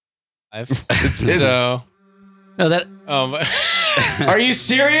So No, that. Are you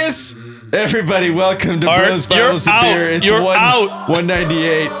serious? Everybody, welcome to Art, Bros, Bottles, you're and out. Beer. It's You're out.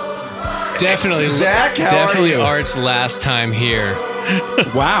 198. definitely, Zach, how definitely are you? Art's last time here.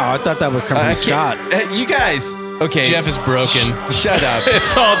 Wow, I thought that would come from Scott. You guys. Okay. Jeff is broken. Shut up.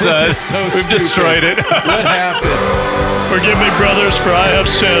 It's all This done. is so We've stupid. destroyed it. What happened? Forgive me, brothers, for I have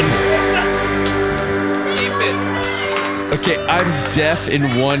sinned. Okay, I'm deaf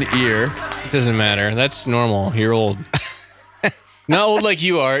in one ear. It doesn't matter. That's normal. You're old. Not old like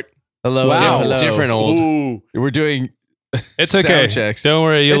you, Art. Hello. Wow. Hello. Different old. Ooh. We're doing It's sound okay. checks. Don't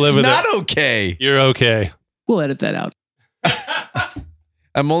worry. You'll live It's with not it. okay. You're okay. We'll edit that out.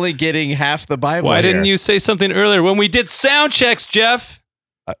 I'm only getting half the Bible. Why didn't here. you say something earlier when we did sound checks, Jeff?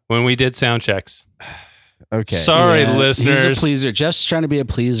 When we did sound checks. Okay. Sorry, Yeah, listeners. He's a pleaser. Jeff's trying to be a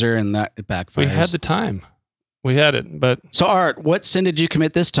pleaser, and that it backfires. We had the time. We had it, but So, Art, what sin did you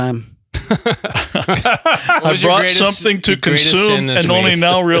commit this time? I was your brought greatest- something to your greatest sin consume this and only week?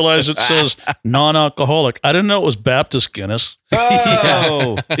 now realize it says non-alcoholic. I didn't know it was Baptist Guinness.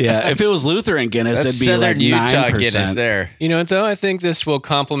 Oh, Yeah, if it was Lutheran Guinness, that's it'd be Southern like Utah 9%. Guinness there. You know what, though? I think this will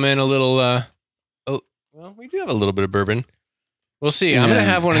complement a little. Well, we do have a little bit of bourbon. We'll see. I'm going to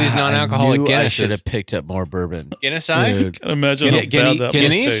Yeah. have one of these non-alcoholic I should Guinnesses. have picked up more bourbon. Guinness I? Dude. Can imagine how bad that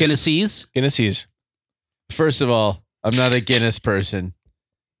Guinness? must taste. Guinnesses? Guinnesses. First of all, I'm not a Guinness person.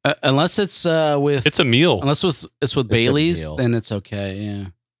 Unless it's with It's a meal. unless it's with a Bailey's, meal. then it's okay. Yeah.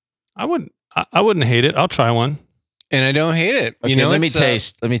 I wouldn't hate it. I'll try one. And I don't hate it. Okay, you know, let me it's,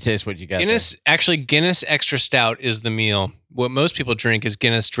 taste. Let me taste what you got. Guinness, actually, Guinness Extra Stout is the meal. What most people drink is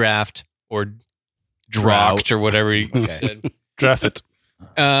Guinness Draft or Dracht or whatever you Okay. said, Draft it.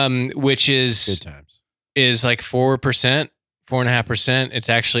 which there. is Good times. like 4%,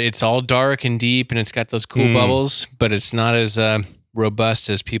 4.5%. It's all dark and deep, and it's got those cool Mm. bubbles, but it's not as robust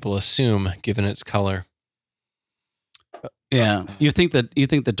as people assume, given its color. Yeah. You think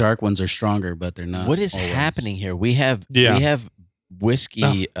the dark ones are stronger, but they're not. What is always. happening here? We have Yeah.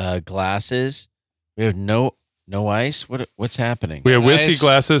 whiskey glasses. We have no ice. What's happening? We have whiskey Ice.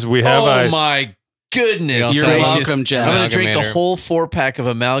 glasses. We have oh ice. my goodness! You're You're gracious. welcome, Jeff. I'm going to drink a Amalgamator. whole 4-pack of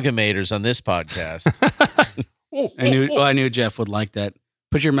amalgamators on this podcast. I knew Jeff would like that.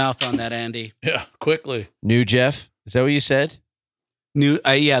 Put your mouth on that, Andy. Yeah, quickly. New Jeff? Is that what you said? New,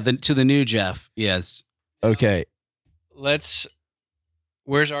 to the new Jeff. Yes. Okay.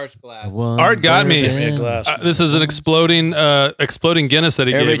 Where's Art's glass? Art got me. Give me a glass. This is an exploding Guinness that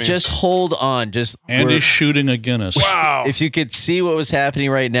he Everybody, gave me. just hold on. Andy's shooting a Guinness. Wow. If you could see what was happening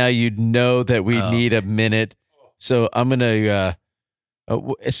right now, you'd know that we need a minute. So I'm gonna,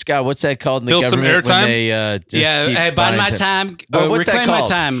 Scott, what's that called in the Fill some government? airtime? When they, just keep buying buying my time? time. What's that Reclaim my called?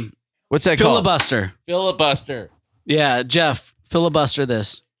 time. What's that called? Filibuster. Filibuster. Yeah, Jeff, filibuster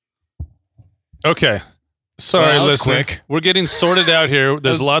this. Okay. Sorry, Well, that was listener. quick. We're getting sorted out here.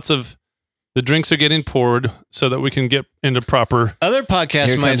 There's lots of the drinks are getting poured so that we can get into proper. Other podcasts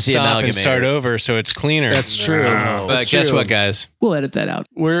Here might comes the stop and amalgamator. start over, so it's cleaner. That's true. But That's guess true. what, guys? We'll edit that out.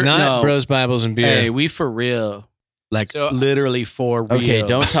 We're Not Bros, Bibles, and Beer. Hey, we for real. Like So- literally for real. Okay,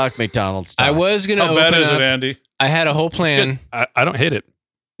 don't talk McDonald's talk. I was gonna How open bad is up. it, Andy? I had a whole It's plan. good. I don't hate it.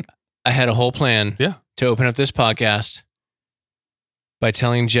 I had a whole plan. Yeah. To open up this podcast by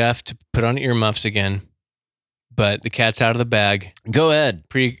telling Jeff to put on earmuffs again, but the cat's out of the bag. Go ahead.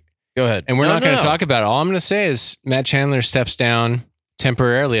 Go ahead. And we're No, not going to no. talk about it. All I'm going to say is Matt Chandler steps down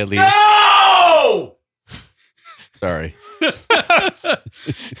temporarily, at least. No! Sorry.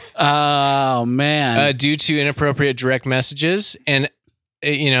 Oh man. Due to inappropriate direct messages. And,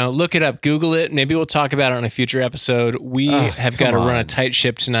 look it up, Google it. Maybe we'll talk about it on a future episode. We have got to come run a on. tight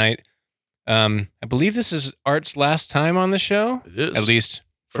ship tonight. I believe this is Art's last time on the show, It is. at least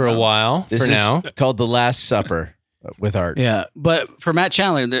for a while. This for is now. called The Last Supper with Art. yeah, but for Matt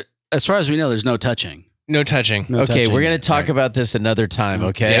Chandler, as far as we know, there's no touching. No touching. No Okay, touching. we're going to talk Right. about this another time,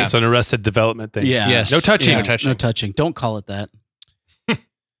 okay? Yeah. It's an Arrested Development thing. Yeah. Yes. No touching. Yeah, No touching. No touching. Don't call it that.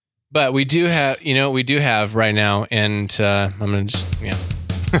 But we do have right now, and I'm going to just,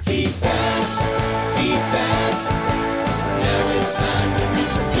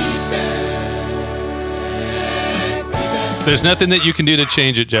 There's nothing that you can do to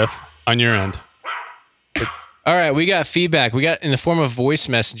change it, Jeff, on your end. All right, we got feedback. We got in the form of voice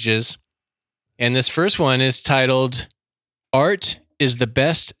messages. And this first one is titled Art is the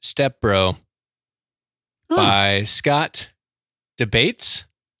Best Step Bro by Scott Debates.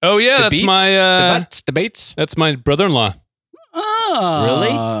 Oh yeah, Debates. that's my brother-in-law. Oh, Really?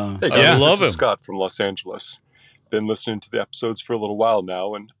 Hey guys, Yeah. this Love is him. Scott from Los Angeles. Been listening to the episodes for a little while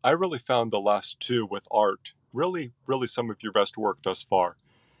now, and I really found the last two with Art really some of your best work thus far.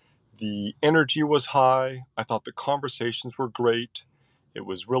 The energy was high. I thought the conversations were great. It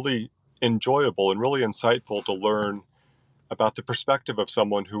was really enjoyable and really insightful to learn about the perspective of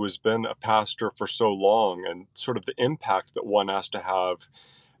someone who has been a pastor for so long and sort of the impact that one has to have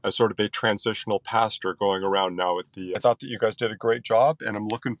as sort of a transitional pastor going around now at the. I thought that you guys did a great job, and I'm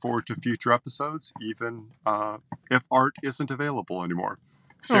looking forward to future episodes, even if Art isn't available anymore.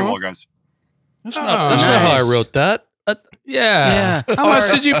 Stay well, guys. That's not how I wrote that. Yeah. How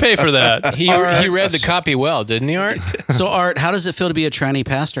much did you pay for that? He read the copy well, didn't he, Art? So, Art, how does it feel to be a tranny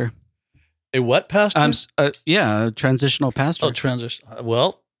pastor? A what pastor? Yeah, a transitional pastor. Oh, transition.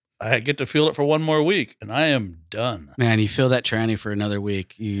 Well, I get to feel it for one more week, and I am done. Man, you feel that tranny for another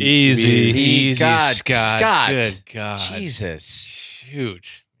week. Easy, God, Scott. Good God. Jesus.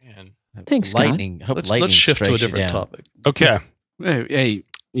 Shoot, man. Thanks, Scott. Let's shift to a different topic. Okay. Hey,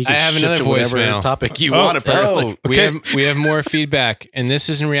 you can I have shift another to whatever voicemail. topic you want, apparently. We have more feedback, and this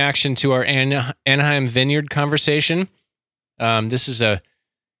is in reaction to our Anaheim Vineyard conversation. I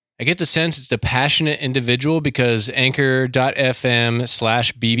get the sense it's a passionate individual because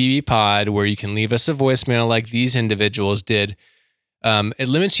anchor.fm/BBBpod, where you can leave us a voicemail like these individuals did, it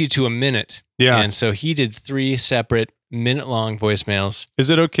limits you to a minute. Yeah. And so he did 3 separate minute-long voicemails. Is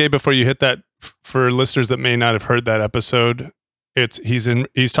it okay before you hit that, for listeners that may not have heard that episode?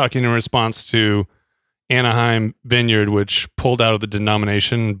 He's talking in response to Anaheim Vineyard, which pulled out of the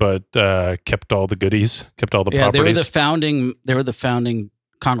denomination, but kept all the goodies, kept all the properties. They were the founding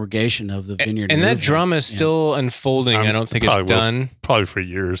congregation of the Vineyard. And that movement. drama is still unfolding. I don't think it's done. Probably for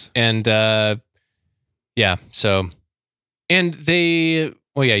years. And so, and they,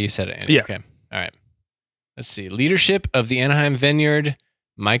 you said it, Andy. Yeah. Okay. All right. Let's see. Leadership of the Anaheim Vineyard,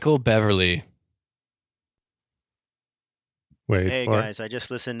 Michael Beverly. Wait. Hey guys, I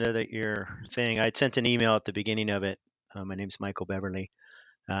just listened to your thing. I sent an email at the beginning of it. My name's Michael Beverly.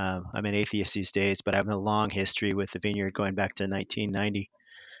 I'm an atheist these days, but I have a long history with the Vineyard going back to 1990.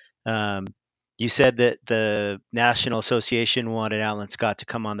 You said that the National Association wanted Alan Scott to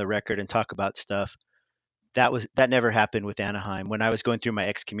come on the record and talk about stuff. That never happened with Anaheim. When I was going through my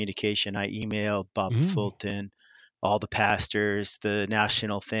excommunication, I emailed Bob Fulton, all the pastors, the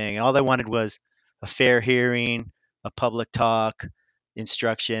national thing. All they wanted was a fair hearing, a public talk,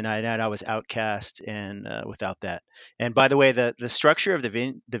 instruction. I was outcast and without that. And by the way, the structure of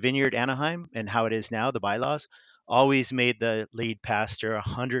the Vineyard Anaheim and how it is now, the bylaws, always made the lead pastor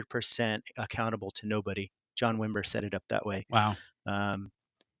 100% accountable to nobody. John Wimber set it up that way. Wow.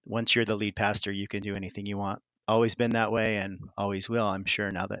 Once you're the lead pastor, you can do anything you want. Always been that way and always will, I'm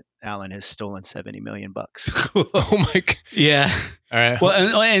sure, now that Alan has stolen $70 million. Oh my God. Yeah. All right.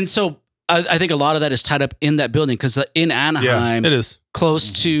 Well, and so I think a lot of that is tied up in that building because in Anaheim, it is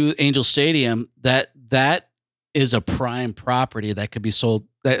close to Angel Stadium, that is a prime property that could be sold.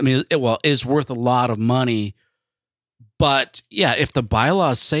 Is worth a lot of money. But yeah, if the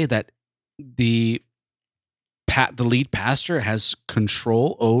bylaws say that the lead pastor has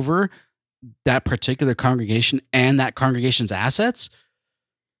control over that particular congregation and that congregation's assets,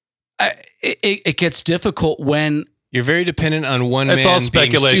 it gets difficult when you're very dependent on one man. It's all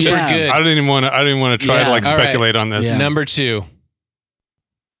speculation. Being super good. I didn't even want to try to speculate on this. Yeah. Number 2.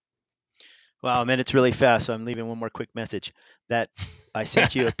 Wow, minutes really fast, so I'm leaving one more quick message. That I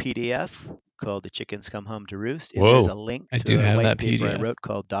sent you a PDF called "The Chickens Come Home to Roost." And there's a link to a white paper I wrote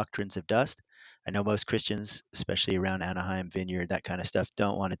called "Doctrines of Dust." I know most Christians, especially around Anaheim Vineyard, that kind of stuff,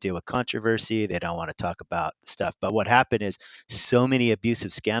 don't want to deal with controversy. They don't want to talk about stuff. But what happened is so many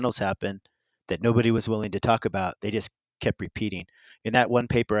abusive scandals happened that nobody was willing to talk about. They just kept repeating. In that one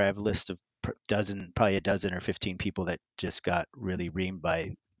paper, I have a list of probably a dozen or 15 people that just got really reamed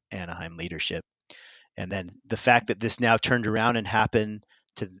by Anaheim leadership. And then the fact that this now turned around and happened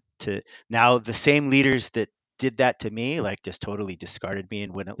to now the same leaders that did that to me, like just totally discarded me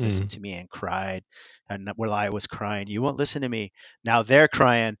and wouldn't listen to me and cried. And while I was crying, you won't listen to me. Now they're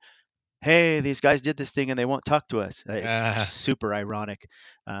crying, hey, these guys did this thing and they won't talk to us. It's super ironic.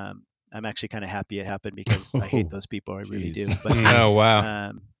 I'm actually kind of happy it happened because I hate those people. I really do. But, oh,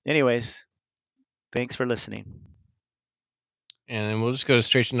 wow. Anyways, thanks for listening. And then we'll just go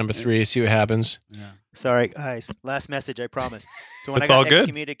straight to number 3, see what happens. Yeah. Sorry, guys. Last message, I promise. So when I got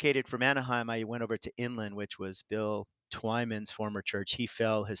excommunicated from Anaheim, I went over to Inland, which was Bill Twyman's former church. He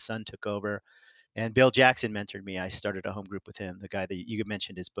fell. His son took over. And Bill Jackson mentored me. I started a home group with him, the guy that you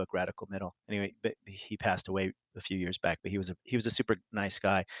mentioned his book, Radical Middle. Anyway, but he passed away a few years back, but he was a super nice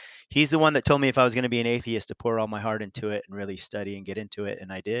guy. He's the one that told me if I was going to be an atheist to pour all my heart into it and really study and get into it.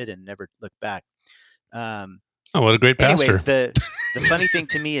 And I did and never looked back. Oh, what a great pastor. Anyways, the funny thing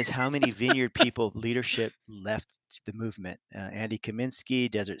to me is how many Vineyard people leadership left the movement. Andy Kaminsky,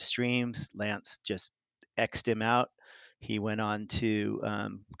 Desert Streams, Lance just X'd him out. He went on to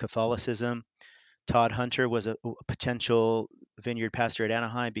Catholicism. Todd Hunter was a potential vineyard pastor at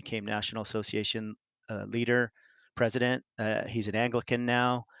Anaheim, became National Association leader, president. He's an Anglican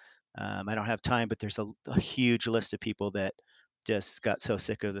now. I don't have time, but there's a huge list of people that just got so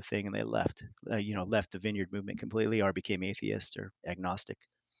sick of the thing and they left the vineyard movement completely, or became atheist or agnostic.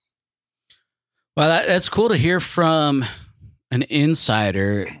 Well, that's cool to hear from an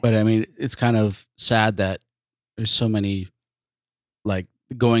insider, but I mean, it's kind of sad that there's so many like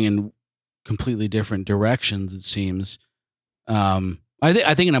going in completely different directions, it seems. I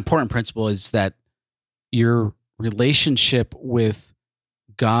think an important principle is that your relationship with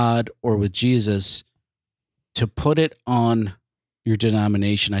God or with Jesus, to put it on your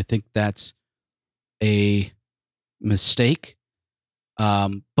denomination, I think that's a mistake.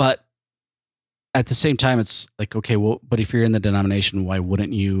 But at the same time, it's like, okay, well, but if you're in the denomination, why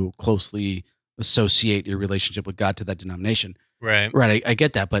wouldn't you closely associate your relationship with God to that denomination? Right. Right. I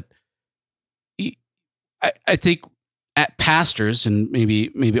get that. But I think at pastors, and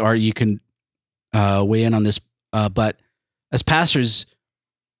maybe Art, you can weigh in on this, but as pastors,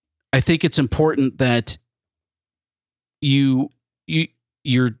 I think it's important that you're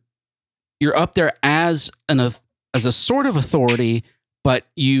up there as a sort of authority, but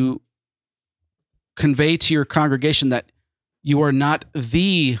you convey to your congregation that you are not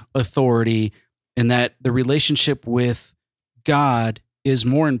the authority, and that the relationship with God is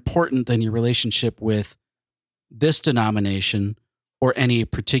more important than your relationship with this denomination or any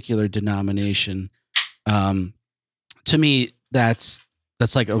particular denomination. To me, that's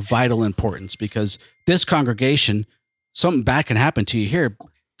like a vital importance, because this congregation, something bad can happen to you here.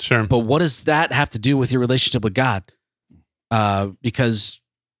 Sure. But what does that have to do with your relationship with God? Because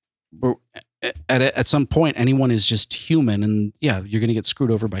at some point, anyone is just human, and yeah, you're going to get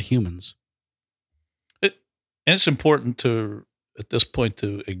screwed over by humans. And it's important at this point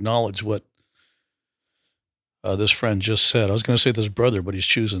to acknowledge what this friend just said. I was going to say this brother, but he's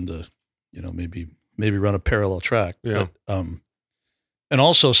choosing to, maybe run a parallel track. Yeah. But, and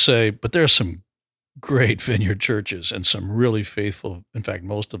also say, but there are some great vineyard churches and some really faithful, in fact,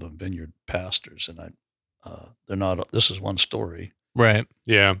 most of them vineyard pastors. And they're not, this is one story. Right.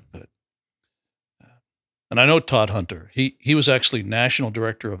 Yeah. But, and I know Todd Hunter. He was actually national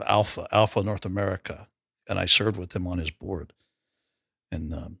director of Alpha North America, and I served with him on his board.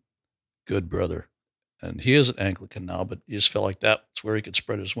 And good brother. And he is an Anglican now, but he just felt like that's where he could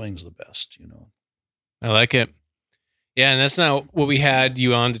spread his wings the best, I like it. Yeah, and that's not what we had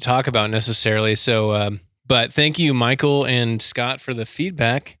you on to talk about necessarily. So, but thank you, Michael and Scott, for the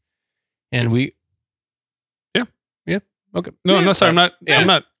feedback. And we, yeah, okay. No, sorry, I'm not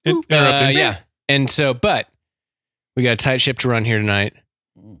interrupting. Yeah, and so, but we got a tight ship to run here tonight.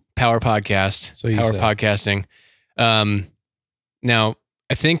 Power podcast, Power podcasting. Now,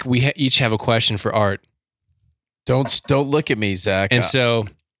 I think we each have a question for Art. Don't look at me, Zach. And so,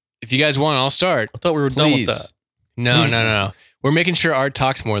 if you guys want, I'll start. I thought we were done with that. No. We're making sure Art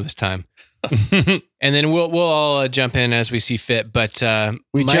talks more this time. And then we'll all jump in as we see fit. But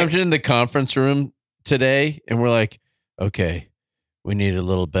we jumped in the conference room today, and we're like, okay, we need a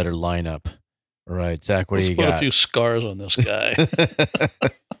little better lineup. All right, Zach, what do you got? Let's put a few scars on this guy.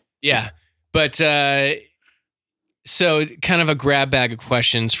 Yeah. But so kind of a grab bag of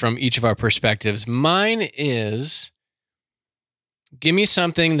questions from each of our perspectives. Mine is, give me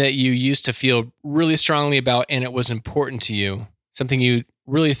something that you used to feel really strongly about and it was important to you, something you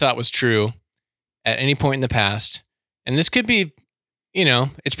really thought was true at any point in the past. And this could be,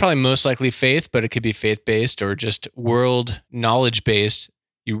 it's probably most likely faith, but it could be faith-based or just world knowledge-based.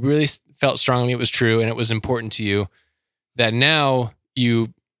 You really felt strongly it was true and it was important to you, that now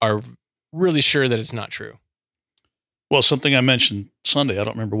you are really sure that it's not true. Well, something I mentioned Sunday, I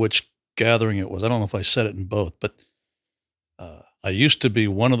don't remember which gathering it was. I don't know if I said it in both, but I used to be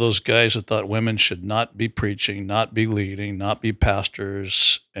one of those guys that thought women should not be preaching, not be leading, not be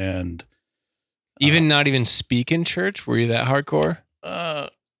pastors, and not even speak in church. Were you that hardcore?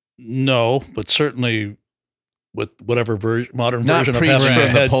 No, but certainly with whatever modern version of pastor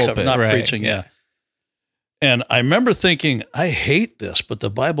from the pulpit, not preaching. Yeah. And I remember thinking, I hate this, but the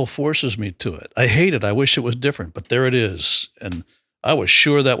Bible forces me to it. I hate it. I wish it was different, but there it is. And I was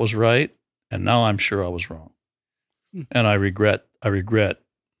sure that was right, and now I'm sure I was wrong. And I regret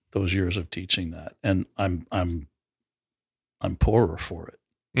those years of teaching that, and I'm poorer for it.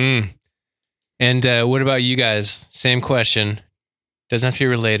 And what about you guys? Same question. Doesn't have to be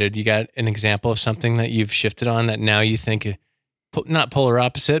related. You got an example of something that you've shifted on that now you think, not polar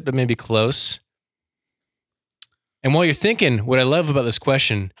opposite, but maybe close? And while you're thinking, what I love about this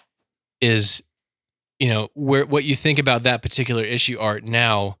question is, what you think about that particular issue, Art,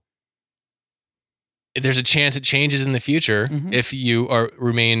 now. There's a chance it changes in the future if you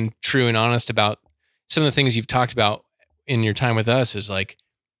remain true and honest about some of the things you've talked about in your time with us, is like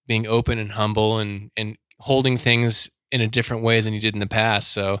being open and humble and holding things in a different way than you did in the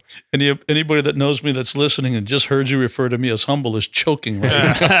past. So anybody that knows me that's listening and just heard you refer to me as humble is choking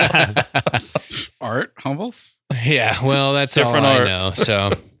right now. Art, humble? Yeah, well, that's different all I know.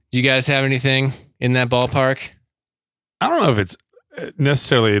 So do you guys have anything in that ballpark? I don't know if it's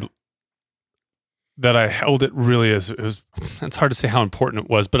necessarily that I held it really as it's hard to say how important it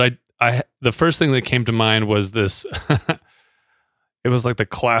was, but I the first thing that came to mind was this. It was like the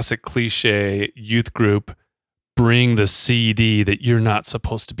classic cliche youth group, bring the CD that you're not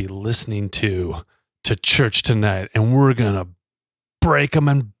supposed to be listening to church tonight, and we're gonna break them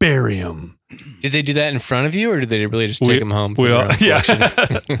and bury them. Did they do that in front of you, or did they really just take them home?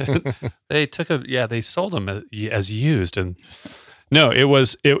 They they sold them as used, and no, it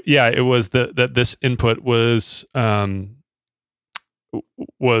was that this input was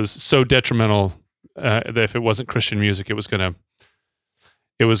so detrimental that if it wasn't Christian music, it was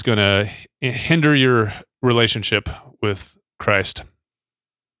gonna hinder your relationship with Christ.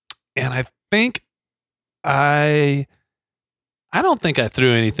 And I think I don't think I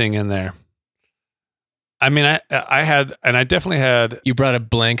threw anything in there. I mean, I definitely had. You brought a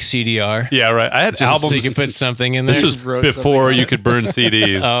blank CDR. Yeah, right. I had just albums. So you could put something in there. This was before you could burn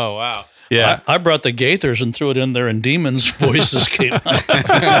CDs. Oh, wow. Yeah, I brought the Gaithers and threw it in there, and Demons' voices came out.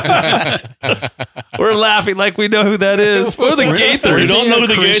 We're laughing like we know who that is. We're the Gaithers. We don't know who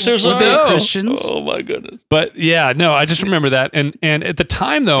the Gaithers are? No. Christians? Oh, my goodness. But yeah, no, I just remember that. And at the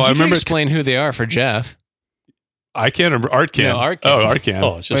time, though, I remember. Explain who they are for Jeff. I can't remember. Art can. No, Art can. Oh, Art can.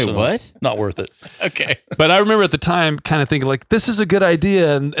 Oh, it's just what? Not worth it. Okay. But I remember at the time kind of thinking like, this is a good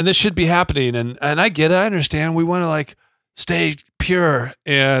idea and this should be happening. And I get it. I understand. We want to like stay pure.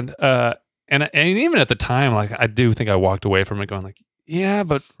 And even at the time, like I do think I walked away from it going like, yeah,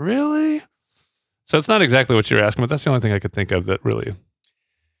 but really? So it's not exactly what you're asking, but that's the only thing I could think of that really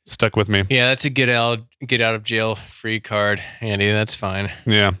stuck with me. Yeah, that's a get out of jail free card, Andy. That's fine.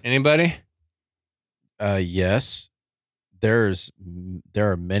 Yeah. Anybody? Yes. There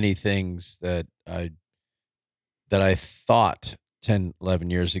are many things that I thought 10,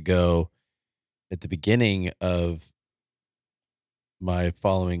 11 years ago at the beginning of my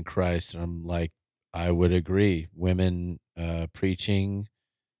following Christ, and I'm like, I would agree. Women preaching,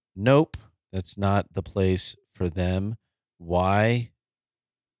 nope, that's not the place for them. Why?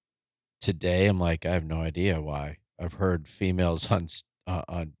 Today, I'm like, I have no idea why. I've heard females on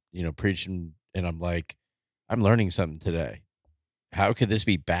preaching, and I'm like, I'm learning something today. How could this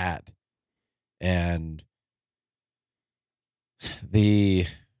be bad? And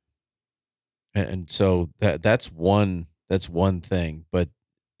so that's one thing. But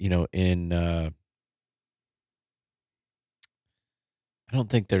I don't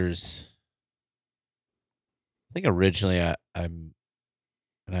think there's. I think originally I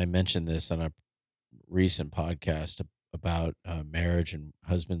mentioned this on a recent podcast about marriage and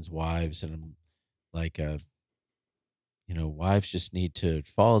husbands, wives, and I'm like, wives just need to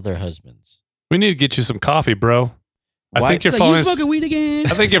follow their husbands. We need to get you some coffee, bro. I think you're falling. You smoking weed again? I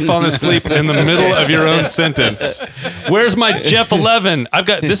think you're falling asleep in the middle of your own sentence. Where's my Jeff 11?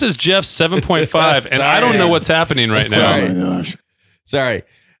 This is Jeff 7.5, and I don't know what's happening right now. Oh my gosh. Sorry.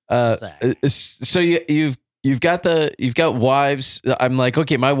 So you've got wives. I'm like,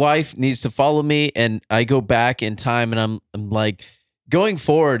 okay, my wife needs to follow me, and I go back in time, and I'm like, going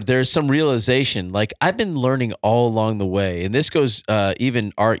forward, there's some realization. Like I've been learning all along the way, and this goes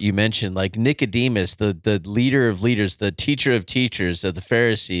even Art. You mentioned like Nicodemus, the leader of leaders, the teacher of teachers of the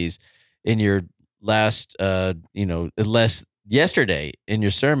Pharisees, in your last yesterday in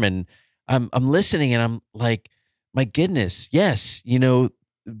your sermon. I'm listening, and I'm like, my goodness, yes,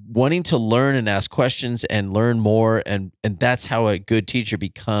 wanting to learn and ask questions and learn more, and that's how a good teacher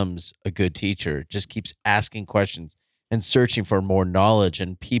becomes a good teacher. Just keeps asking questions and searching for more knowledge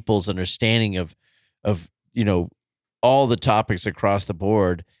and people's understanding of all the topics across the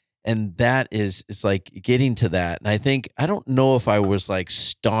board. And that is like getting to that. And I don't know if I was like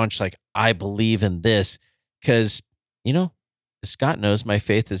staunch, like I believe in this, because, Scott knows my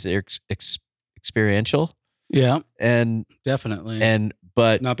faith is experiential. Yeah. And definitely.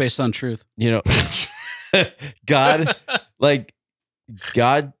 But not based on truth. God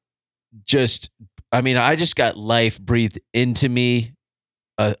just, I just got life breathed into me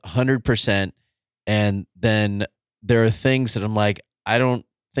 100%. And then there are things that I'm like, I don't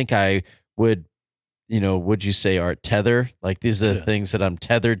think I would, would you say Art tether? Like these are the things that I'm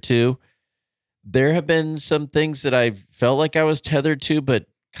tethered to. There have been some things that I felt like I was tethered to, but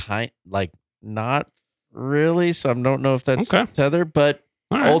not really. So I don't know if that's tether, but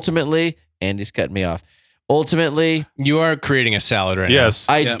ultimately, Andy's cutting me off. Ultimately, you are creating a salad right now. Yes.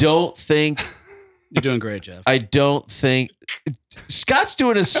 I don't think you're doing great, Jeff. I don't think Scott's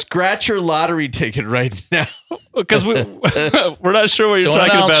doing a scratcher lottery ticket right now because we're not sure what you're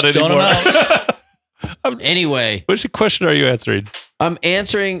talking about anymore. Anyway, which question are you answering? I'm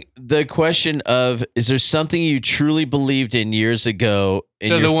answering the question of: is there something you truly believed in years ago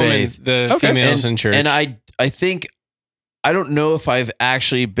in your faith? The females in church, and I think I don't know if I've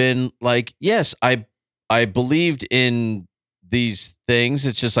actually been like, yes, I believed in these things.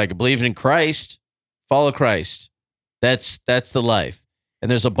 It's just like I believed in Christ, follow Christ. That's the life. And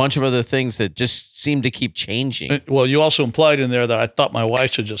there's a bunch of other things that just seem to keep changing. Well, you also implied in there that I thought my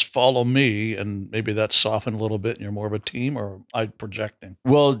wife should just follow me, and maybe that's softened a little bit and you're more of a team, or I'm projecting?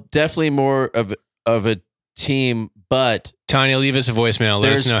 Well, definitely more of a team, but Tanya, leave us a voicemail.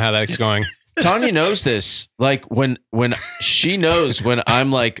 Let us know how that's going. Tanya knows this. Like when she knows when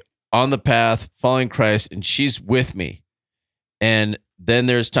I'm like on the path following Christ and she's with me. And then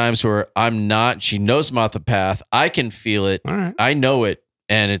there's times where I'm not. She knows I'm off the path. I can feel it. All right. I know it.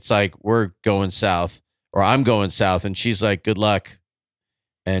 And it's like, we're going south, or I'm going south. And she's like, good luck.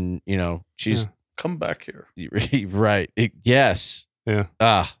 And, she's come back here. Right. Yes. Yeah.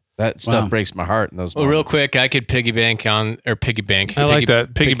 That stuff breaks my heart in those moments. Well, real quick, I could piggybank. I like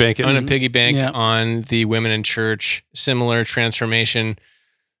that. Piggybank it. I'm going to piggybank on the women in church, similar transformation,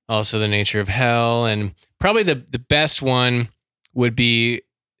 also the nature of hell. And probably the best one would be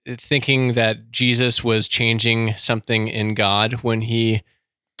thinking that Jesus was changing something in God when he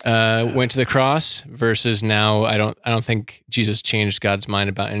went to the cross, versus now I don't think Jesus changed God's mind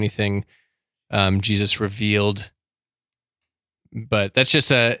about anything. Jesus revealed, but that's just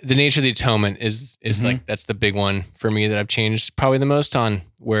the nature of the atonement is like, that's the big one for me that I've changed probably the most on,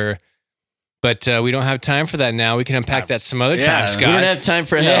 but we don't have time for that now. We can unpack that some other time, Scott. We don't have time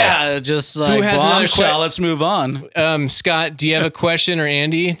for hell. Yeah, just like who has another question? Let's move on. Scott, do you have a question, or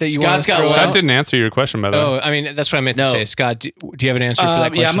Andy that you want to throw out? Scott didn't answer your question, by the way. Oh, I mean, that's what I meant to say. Scott, do you have an answer for that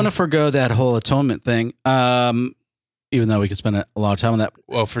question? Yeah, I'm going to forgo that whole atonement thing, even though we could spend a lot of time on that.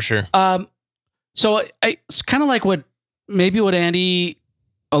 Well, for sure. So it's kind of like what Andy,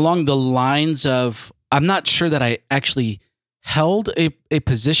 along the lines of, I'm not sure that I actually held a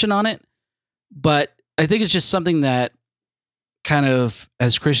position on it, but I think it's just something that kind of,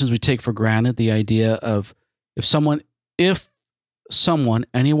 as Christians, we take for granted, the idea of if someone,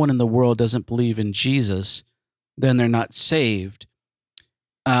 anyone in the world doesn't believe in Jesus, then they're not saved.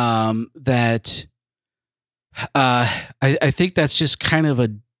 I think that's just kind of a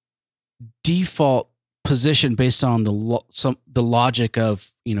default position based on the logic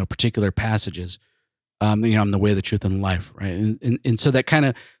of particular passages, on the way, the truth, and the life, right? And so that kind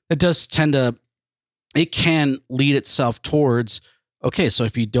of, it does tend to, it can lead itself towards, okay, so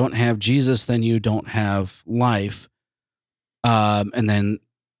if you don't have Jesus, then you don't have life, and then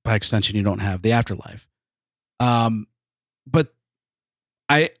by extension, you don't have the afterlife. But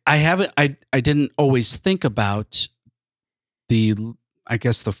I didn't always think about I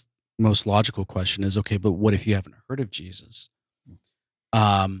guess the most logical question is, okay, but what if you haven't heard of Jesus?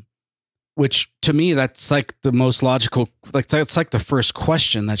 Which to me, that's like the most logical, like that's like the first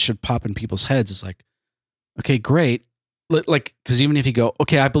question that should pop in people's heads. Is like, okay, great. Like, because even if you go,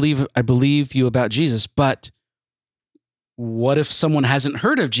 okay, I believe you about Jesus, but what if someone hasn't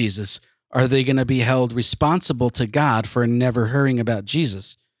heard of Jesus? Are they going to be held responsible to God for never hearing about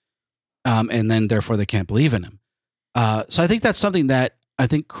Jesus? And then therefore they can't believe in him. So I think that's something that I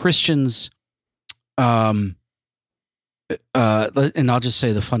think Christians, and I'll just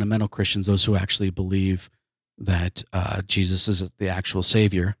say the fundamental Christians, those who actually believe that Jesus is the actual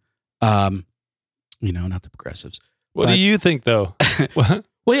Savior, not the progressives. What do you think, though?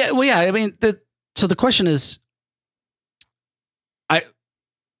 Well, yeah. I mean, so the question is,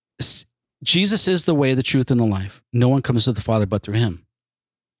 Jesus is the way, the truth, and the life. No one comes to the Father but through him.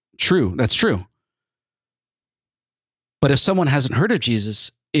 True, that's true. But if someone hasn't heard of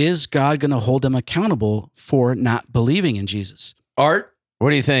Jesus, is God going to hold them accountable for not believing in Jesus? Art,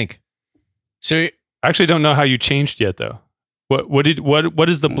 what do you think? So I actually don't know how you changed yet, though. What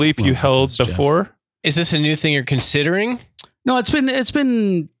is the belief you held before? Jeff. Is this a new thing you're considering? No, it's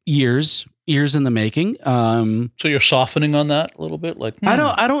been years in the making. So you're softening on that a little bit, like I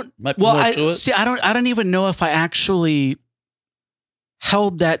don't. Might be more to it. See, I don't even know if I actually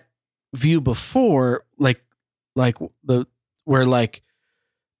held that view before,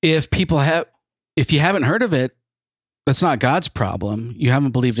 if if you haven't heard of it, that's not God's problem. You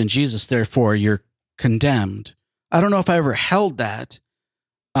haven't believed in Jesus, therefore you're condemned. I don't know if I ever held that.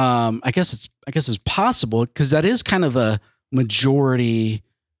 I guess it's possible, because that is kind of a majority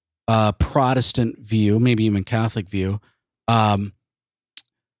Protestant view, maybe even Catholic view. But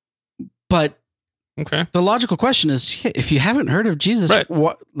okay, the logical question is, if you haven't heard of Jesus, right,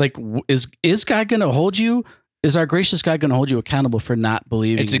 is God going to hold you? Is our gracious God going to hold you accountable for not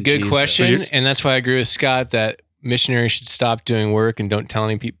believing? It's a good question, and that's why I agree with Scott that missionaries should stop doing work and don't tell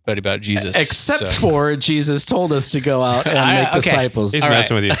anybody about Jesus. Except for Jesus told us to go out and make disciples. He's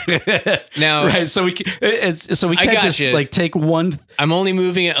messing with you. Now, right? So we can't just take one. I'm only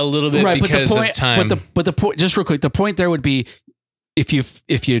moving it a little bit because of time. But the point, just real quick, the point there would be, if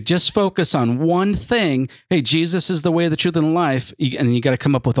you just focus on one thing, hey, Jesus is the way, the truth, and the life, and you got to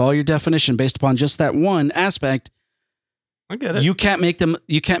come up with all your definition based upon just that one aspect. I get it. You can't make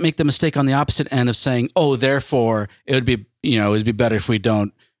the mistake on the opposite end of saying, oh, therefore it would be better if we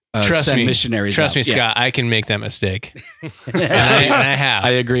don't send missionaries. Trust me, Scott, I can make that mistake. and I have.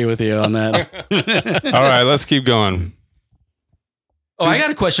 I agree with you on that. All right, let's keep going. Oh, I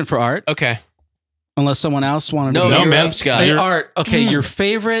got a question for Art. Okay. Unless someone else wanted to. No, man, Scott. Hey, Art. Okay, your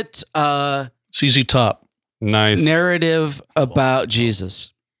favorite CZ Top narrative about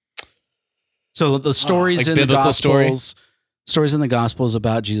Jesus. So the stories in the Gospels. Stories in the Gospels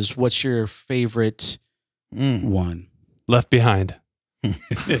about Jesus. What's your favorite one? Left Behind.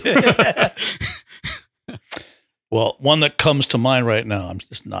 Well, one that comes to mind right now, I'm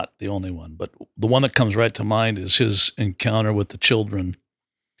just not the only one, but the one that comes right to mind is his encounter with the children.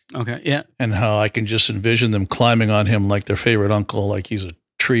 Okay, yeah. And how I can just envision them climbing on him like their favorite uncle, like he's a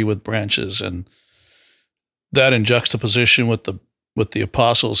tree with branches. And that in juxtaposition with the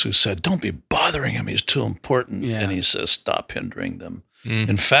apostles who said, don't be bothering him, he's too important. Yeah. And he says, stop hindering them.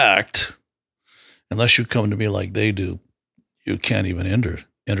 In fact, unless you come to me like they do, you can't even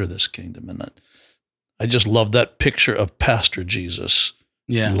enter this kingdom. And I just love that picture of Pastor Jesus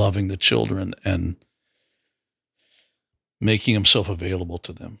loving the children and making himself available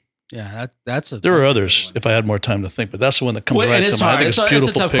to them. Yeah, there are others if I had more time to think, but that's the one that comes right to mind. I think it's a beautiful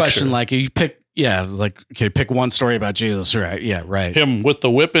it's a tough picture. Question. Like you pick, pick one story about Jesus, right? Yeah, right. Him with the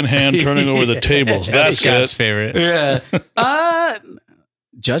whip in hand, turning over the tables. That's Scott's favorite. Yeah.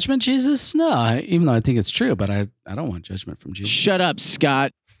 Judgment Jesus? No, even though I think it's true, but I don't want judgment from Jesus. Shut up,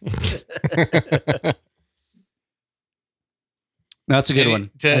 Scott. That's a good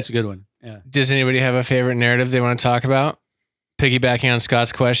one. That's a good one. Yeah. Does anybody have a favorite narrative they want to talk about? Piggybacking on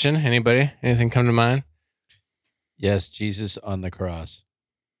Scott's question, anybody? Anything come to mind? Yes, Jesus on the cross.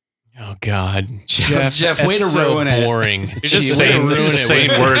 Oh God, Jeff, way to ruin it. Boring. You're just saying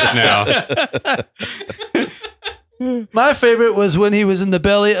words now. My favorite was when he was in the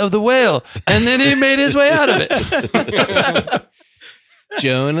belly of the whale, and then he made his way out of it.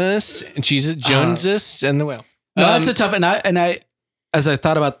 Jonas and Jonesus and the whale. No, that's a tough. And I, as I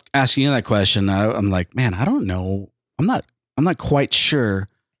thought about asking you that question, I'm like, man, I don't know. I'm not quite sure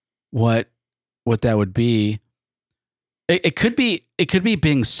what that would be. It could be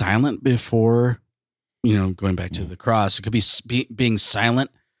being silent before, going back to the cross. It could be being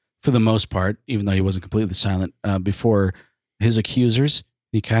silent for the most part, even though he wasn't completely silent before his accusers.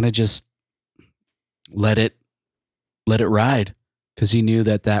 He kind of just let it ride because he knew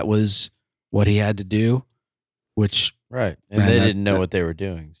that was what he had to do. Which right, and they didn't know what they were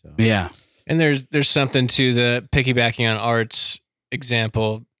doing. So yeah. And there's something to the piggybacking on Art's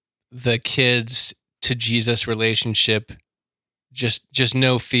example, the kids to Jesus relationship, just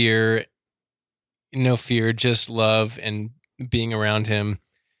no fear, just love and being around him.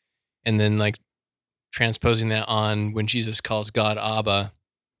 And then like transposing that on when Jesus calls God Abba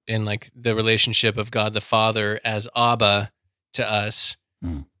and like the relationship of God the Father as Abba to us.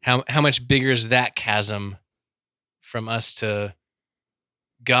 How much bigger is that chasm from us to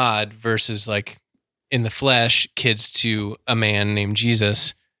God versus like in the flesh, kids to a man named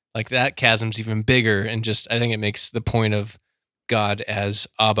Jesus? Like that chasm's even bigger, and just I think it makes the point of God as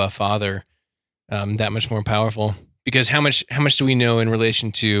Abba Father that much more powerful. Because how much do we know in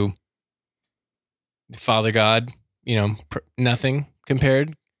relation to Father God? Nothing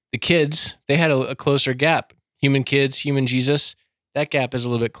compared. The kids, they had a closer gap. Human kids, human Jesus, that gap is a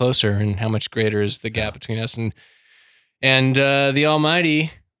little bit closer. And how much greater is the gap between us and the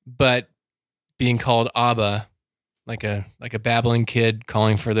Almighty? But being called Abba, like a babbling kid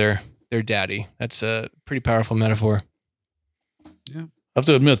calling for their daddy. That's a pretty powerful metaphor. Yeah. I have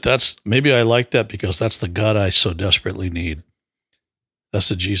to admit, maybe I like that because that's the God I so desperately need. That's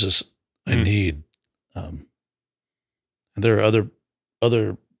the Jesus I need. And there are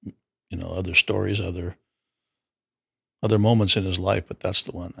other other stories, other moments in his life, but that's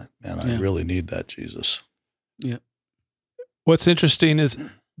the one. Man, I really need that Jesus. Yeah. What's interesting is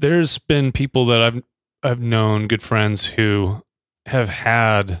there's been people that I've known, good friends, who have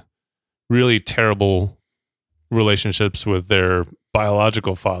had really terrible relationships with their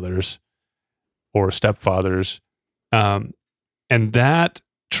biological fathers or stepfathers, and that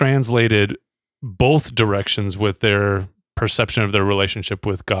translated both directions with their perception of their relationship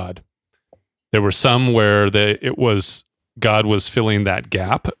with God. There were some where God was filling that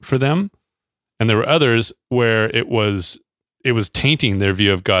gap for them, and there were others where it was tainting their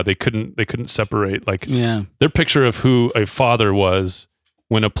view of God. They couldn't separate. Their picture of who a father was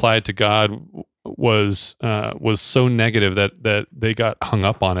when applied to God was so negative that they got hung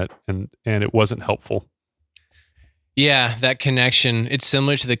up on it, and it wasn't helpful. Yeah, that connection. It's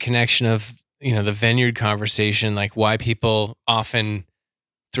similar to the connection of the vineyard conversation, like why people often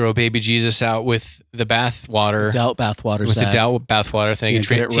throw baby Jesus out with the bathwater. Doubt bathwater. With Zach. The doubt bathwater thing.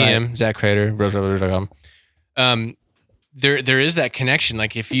 TM, right. Zach Crater. There is that connection.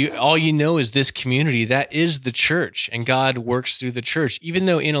 Like if all you know is this community, that is the church, and God works through the church. Even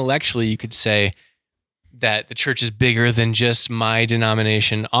though intellectually you could say that the church is bigger than just my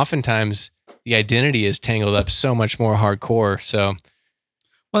denomination, oftentimes the identity is tangled up so much more hardcore. So,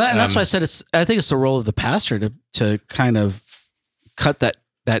 well, that's why I said I think it's the role of the pastor to kind of cut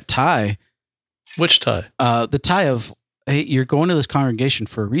that tie. Which tie? The tie of, hey, you're going to this congregation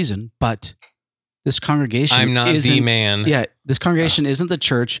for a reason, but this congregation I'm not the man. Yeah, this congregation isn't the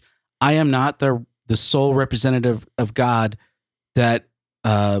church. I am not the sole representative of God that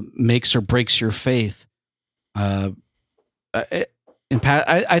makes or breaks your faith. I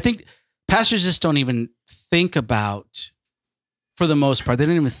think pastors just don't even think about, for the most part, they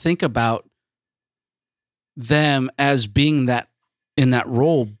don't even think about them as being that in that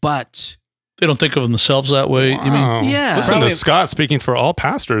role, but they don't think of themselves that way. Wow. You mean? Yeah. Listen to Scott speaking for all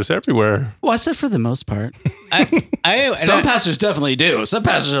pastors everywhere. Well, I said for the most part. Some pastors definitely do. Some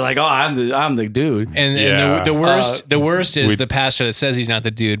pastors are like, "Oh, I'm the dude." And the worst is the pastor that says he's not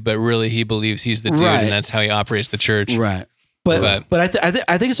the dude, but really he believes he's the dude, right. And that's how he operates the church. Right. But I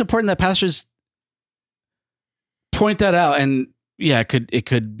think it's important that pastors point that out. And yeah, it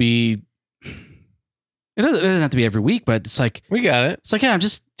could be. It doesn't have to be every week, but it's like we got it. It's like, yeah, I'm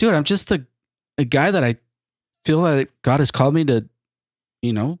just a guy that I feel like God has called me to,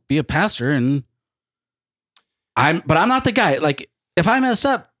 be a pastor, and but I'm not the guy. Like if I mess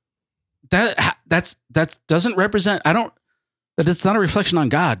up, that doesn't represent. That it's not a reflection on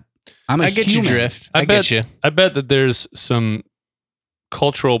God. I get human. You drift. I get you. I bet that there's some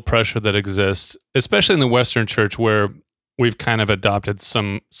cultural pressure that exists, especially in the Western church, where we've kind of adopted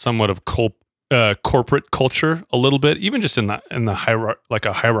somewhat of corporate culture a little bit, even just in the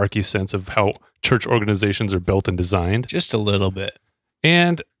hierarchy sense of how church organizations are built and designed. Just a little bit.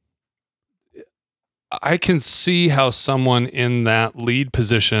 And I can see how someone in that lead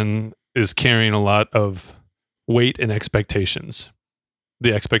position is carrying a lot of weight and expectations.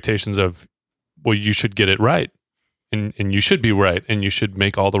 The expectations of, well, you should get it right, and you should be right, and you should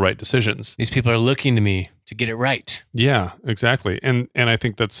make all the right decisions. These people are looking to me to get it right. Yeah, exactly. And I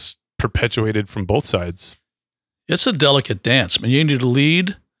think that's perpetuated from both sides. It's a delicate dance. I mean, you need to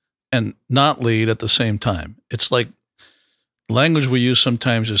lead and not lead at the same time. It's like language we use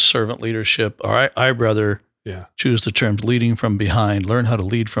sometimes is servant leadership. Or I rather choose the term leading from behind, learn how to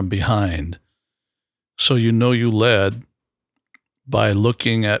lead from behind. So you led by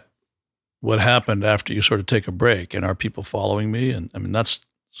looking at what happened after you sort of take a break, and are people following me? And I mean, that's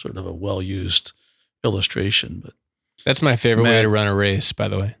sort of a well-used illustration, but that's my favorite way to run a race, by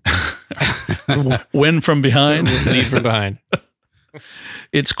the way. Win from behind. Lead from behind.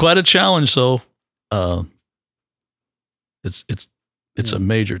 It's quite a challenge, though. It's a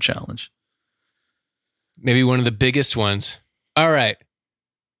major challenge. Maybe one of the biggest ones. All right.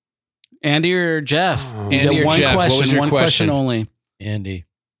 Andy or Jeff? Andy or one Jeff. Question, what was your one question only. Andy.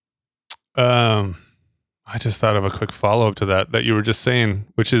 I just thought of a quick follow-up to that you were just saying,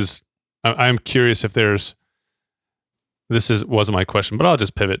 which is, I'm curious if there's, wasn't my question, but I'll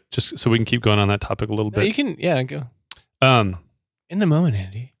just pivot just so we can keep going on that topic a little bit. You can, go. In the moment,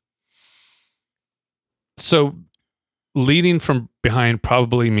 Andy. So leading from behind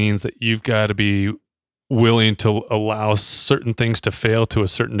probably means that you've got to be willing to allow certain things to fail to a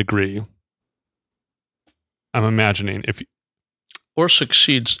certain degree. I'm imagining or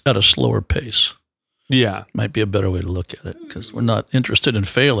succeeds at a slower pace. Yeah. Might be a better way to look at it, because we're not interested in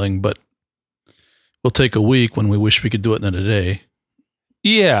failing, but we'll take a week when we wish we could do it in a day.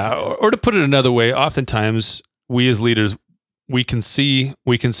 Yeah. Or to put it another way, oftentimes we as leaders we can see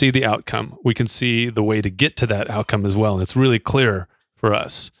the outcome. We can see the way to get to that outcome as well. And it's really clear for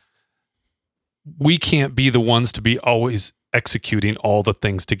us. We can't be the ones to be always executing all the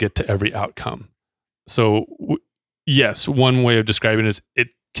things to get to every outcome. So yes, one way of describing it is it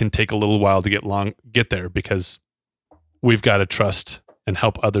can take a little while to get there because we've got to trust and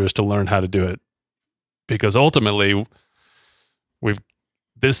help others to learn how to do it. Because ultimately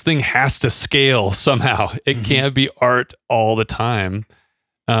this thing has to scale somehow. It can't be art all the time.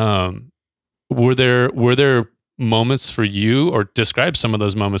 Were there moments for you, or describe some of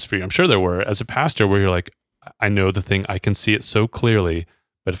those moments for you? I'm sure there were, as a pastor, where you're like, I know the thing, I can see it so clearly,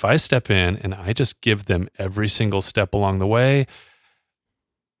 but if I step in and I just give them every single step along the way,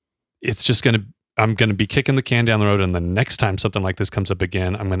 I'm going to be kicking the can down the road. And the next time something like this comes up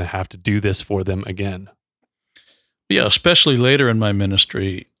again, I'm going to have to do this for them again. Yeah, especially later in my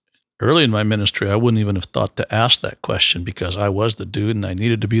ministry. Early in my ministry, I wouldn't even have thought to ask that question because I was the dude and I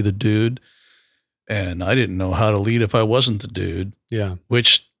needed to be the dude. And I didn't know how to lead if I wasn't the dude. Yeah.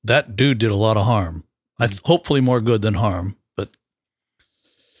 Which that dude did a lot of harm. Hopefully more good than harm. But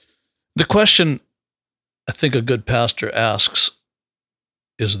the question I think a good pastor asks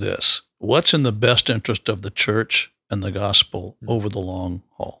is this: what's in the best interest of the church and the gospel over the long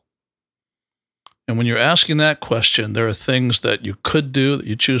haul? And when you're asking that question, there are things that you could do that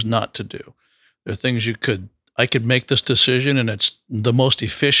you choose not to do. There are things I could make this decision and it's the most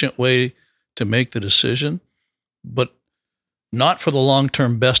efficient way to make the decision, but not for the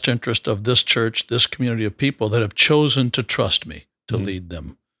long-term best interest of this church, this community of people that have chosen to trust me to lead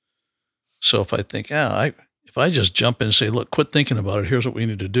them. So if I think, if I just jump in and say, look, quit thinking about it, here's what we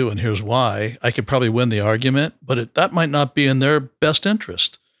need to do and here's why, I could probably win the argument, but that might not be in their best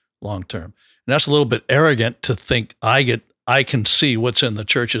interest long-term. And that's a little bit arrogant to think I can see what's in the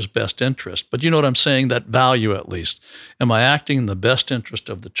church's best interest. But you know what I'm saying? That value, at least. Am I acting in the best interest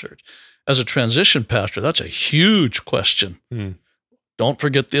of the church? As a transition pastor, that's a huge question. Don't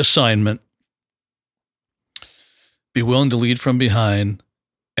forget the assignment. Be willing to lead from behind.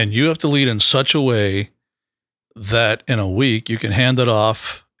 And you have to lead in such a way that in a week you can hand it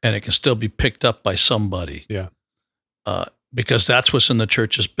off and it can still be picked up by somebody. Yeah. Because that's what's in the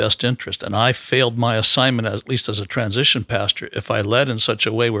church's best interest. And I failed my assignment, at least as a transition pastor, if I led in such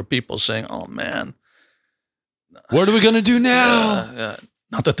a way where people saying, oh man, what are we going to do now?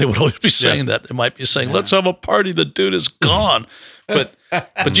 Not that they would always be saying that. They might be saying, let's have a party. The dude is gone. But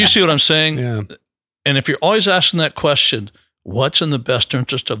you see what I'm saying? Yeah. And if you're always asking that question, what's in the best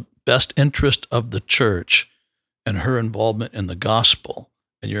interest of the church and her involvement in the gospel?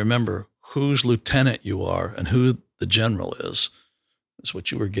 And you remember whose lieutenant you are and who the general is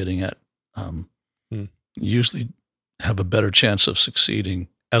what you were getting at. You usually have a better chance of succeeding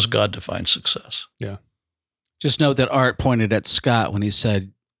as God defines success. Yeah. Just note that Art pointed at Scott when he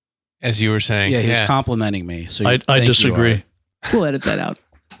said, as you were saying, he was complimenting me. So I disagree. We'll edit that out.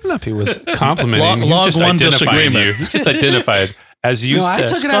 I don't know if he was complimenting. Log just one disagreement. He just identified, as you said.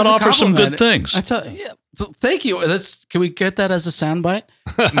 Scott offers some good things. So thank you. Can we get that as a soundbite?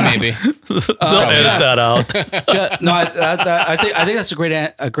 Maybe they'll edit that out. I think that's a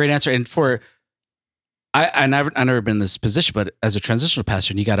great answer. And I've never been in this position, but as a transitional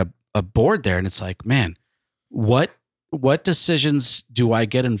pastor, and you got a board there, and it's like, man, what decisions do I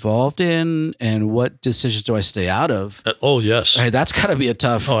get involved in, and what decisions do I stay out of? Oh yes, that's got to be a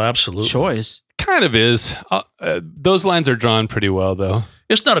tough absolutely choice. Kind of is. Those lines are drawn pretty well, though.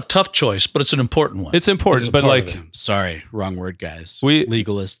 It's not a tough choice, but it's an important one. It's important, but like, sorry, wrong word, guys.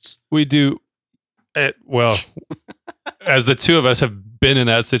 Legalists. We do. Well, as the two of us have been in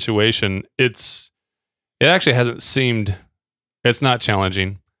that situation, it actually hasn't seemed. It's not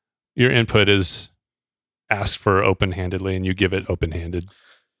challenging. Your input is asked for open-handedly, and you give it open-handed.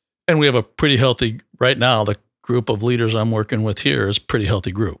 And we have a pretty healthy right now. The group of leaders I'm working with here is a pretty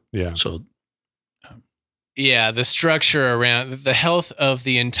healthy group. Yeah. So. Yeah, the structure around the health of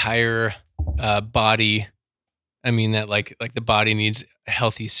the entire body. I mean that like the body needs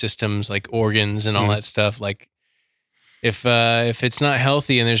healthy systems like organs and all that stuff. Like if it's not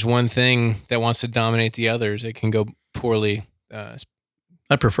healthy and there's one thing that wants to dominate the others, it can go poorly. I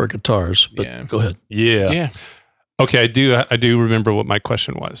prefer guitars, but go ahead. Yeah. Okay, I do remember what my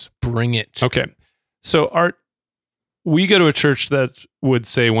question was. Bring it. Okay. So Art, we go to a church that would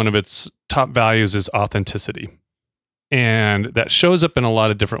say one of its top values is authenticity. And that shows up in a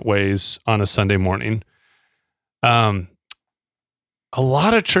lot of different ways on a Sunday morning. A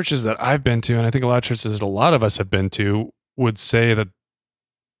lot of churches that I've been to, and I think a lot of churches that a lot of us have been to, would say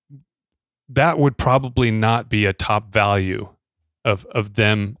that would probably not be a top value of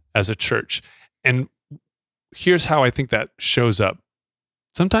them as a church. And here's how I think that shows up.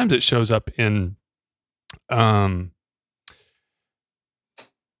 Sometimes it shows up in, well,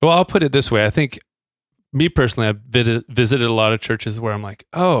 I'll put it this way. I think me personally, I've visited a lot of churches where I'm like,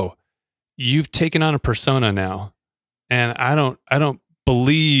 oh, you've taken on a persona now, and I don't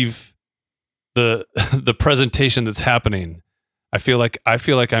believe the presentation that's happening. I feel like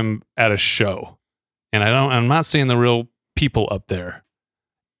I'm at a show, and I'm not seeing the real people up there,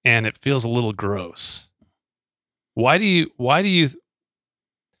 and it feels a little gross. Why do you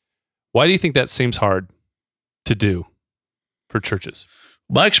think that seems hard to do for churches?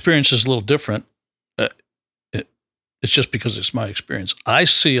 My experience is a little different. It's just because it's my experience. I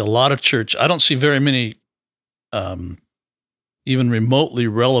see a lot of church. I don't see very many even remotely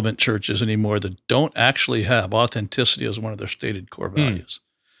relevant churches anymore that don't actually have authenticity as one of their stated core values.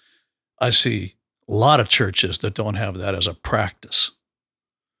 I see a lot of churches that don't have that as a practice.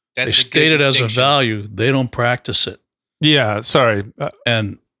 They state it as a value. They don't practice it. Yeah, sorry.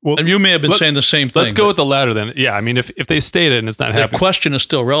 And you may have been saying the same thing. Let's go with the latter then. Yeah, I mean, if they state it and it's not happening. The question is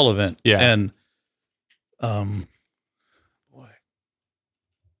still relevant. Yeah. And,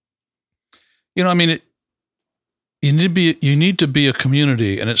 I mean, you need to be a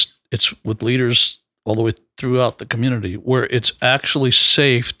community, and it's with leaders all the way throughout the community where it's actually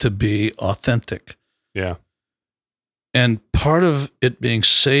safe to be authentic. Yeah. And part of it being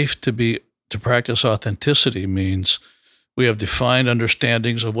safe to practice authenticity means we have defined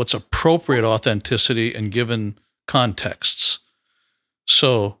understandings of what's appropriate authenticity in given contexts.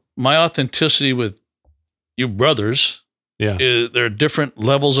 So my authenticity with you brothers, there are different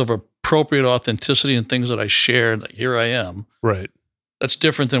levels of appropriate authenticity and things that I share. Like, here I am. Right. That's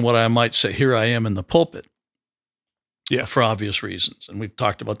different than what I might say, here I am in the pulpit. Yeah. For obvious reasons. And we've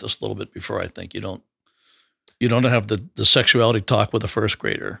talked about this a little bit before. I think you don't have the sexuality talk with a first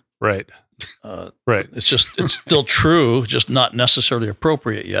grader. Right. Right. It's still true, just not necessarily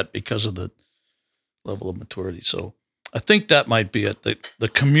appropriate yet because of the level of maturity. So I think that might be it. The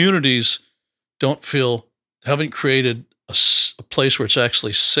communities haven't created a place where it's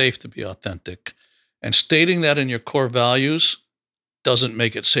actually safe to be authentic. And stating that in your core values doesn't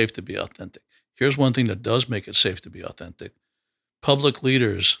make it safe to be authentic. Here's one thing that does make it safe to be authentic. Public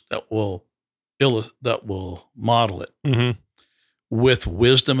leaders that will model it. Mm-hmm. With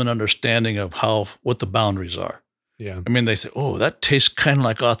wisdom and understanding of what the boundaries are. Yeah. I mean, they say, oh, that tastes kind of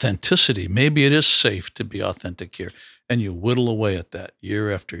like authenticity. Maybe it is safe to be authentic here. And you whittle away at that year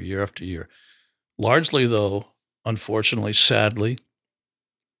after year after year. Largely, though, unfortunately, sadly,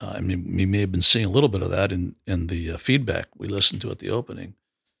 I mean, we may have been seeing a little bit of that in the feedback we listened to at the opening.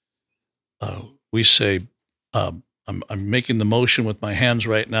 We say, I'm making the motion with my hands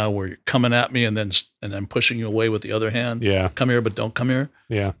right now where you're coming at me and then I'm pushing you away with the other hand. Yeah. Come here, but don't come here.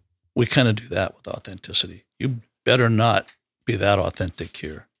 Yeah. We kind of do that with authenticity. You better not be that authentic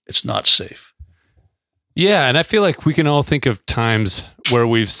here. It's not safe. Yeah. And I feel like we can all think of times where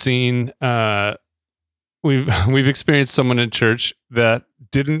we've seen, we've experienced someone in church that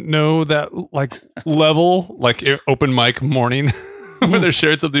didn't know that level, like open mic morning where they're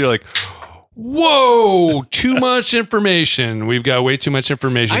sharing something. You're like, whoa, too much information. We've got way too much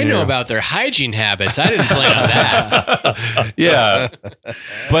information. I know about their hygiene habits. I didn't plan on that. Yeah.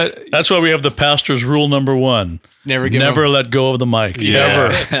 But that's why we have the pastor's rule number 1. Never let go of the mic. Yeah.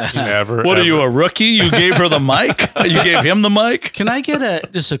 Never. What are you, a rookie? You gave her the mic? You gave him the mic? Can I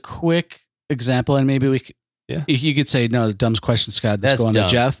get just a quick example? And maybe you could say, no, the dumbest question, Scott. Let's go on to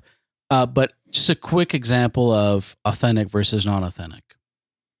Jeff. But just a quick example of authentic versus non-authentic.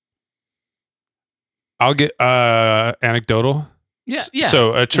 I'll get anecdotal. Yeah.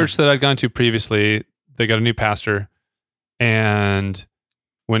 So a church that I'd gone to previously, they got a new pastor, and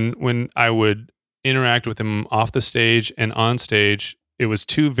when I would interact with him off the stage and on stage, it was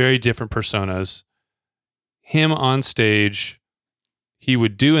two very different personas. Him on stage, he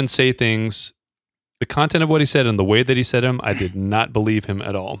would do and say things, the content of what he said and the way that he said them, I did not believe him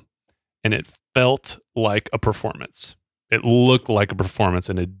at all. And it felt like a performance. It looked like a performance,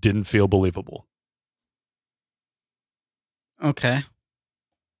 and it didn't feel believable. Okay.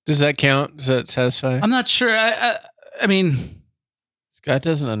 Does that count? Does that satisfy? I'm not sure. I mean, Scott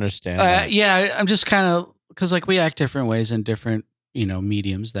doesn't understand. Yeah, I'm just kind of because we act different ways in different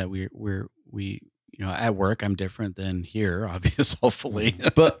mediums that we at work I'm different than here, obviously, hopefully.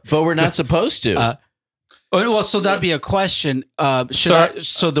 but we're not supposed to. So that'd be a question.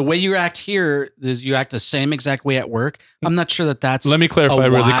 So the way you act here, you act the same exact way at work. I'm not sure that's. Let me clarify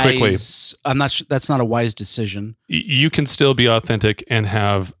really quickly. I'm not sure that's not a wise decision. You can still be authentic and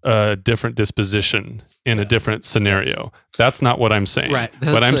have a different disposition in a different scenario. That's not what I'm saying. Right.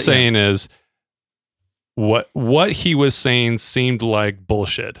 What I'm saying is, what he was saying seemed like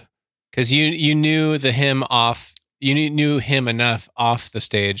bullshit. Because you knew him enough off the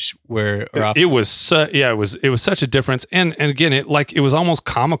stage where it was such a difference, and again it was almost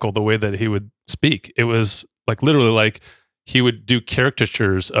comical the way that he would speak. It was like literally like he would do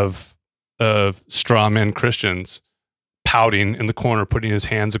caricatures of straw man Christians pouting in the corner, putting his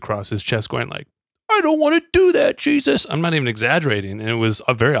hands across his chest, going like, "I don't want to do that, Jesus." I'm not even exaggerating, and it was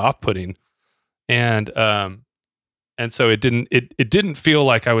very off-putting, and so it didn't feel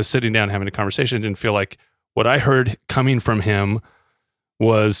like I was sitting down having a conversation. It didn't feel like what I heard coming from him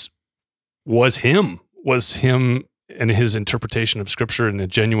was him and his interpretation of scripture in a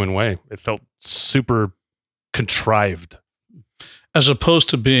genuine way. It felt super contrived. As opposed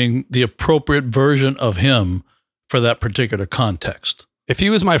to being the appropriate version of him for that particular context. If he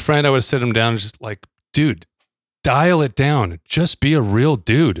was my friend, I would sit him down and just like, dude, dial it down. Just be a real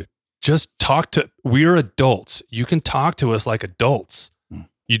dude. Just we're adults. You can talk to us like adults.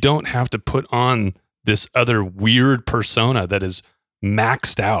 You don't have to put on this other weird persona that is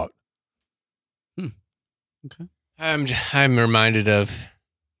maxed out. Okay. I'm reminded of,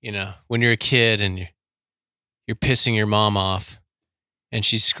 when you're a kid and you're pissing your mom off and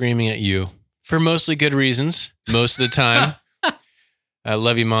she's screaming at you for mostly good reasons, most of the time. I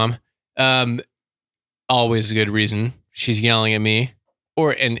love you, Mom. Always a good reason. She's yelling at me.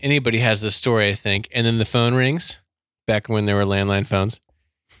 And anybody has this story, I think. And then the phone rings, back when there were landline phones,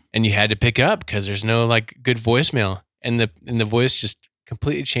 and you had to pick up because there's no good voicemail, and the voice just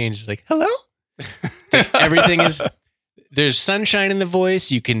completely changed. It's like, hello. It's like everything is. There's sunshine in the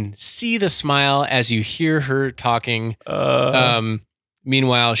voice. You can see the smile as you hear her talking.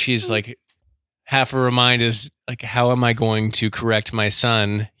 Meanwhile, she's like, half her mind is like, how am I going to correct my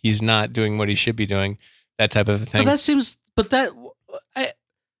son? He's not doing what he should be doing. That type of a thing.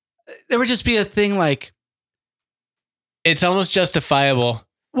 There would just be a thing like, it's almost justifiable.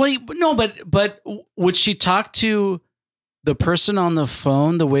 Well, no, but would she talk to the person on the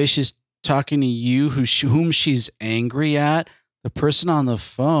phone the way she's talking to you, whom she's angry at? The person on the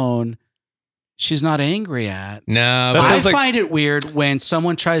phone, she's not angry at. No, I find it weird when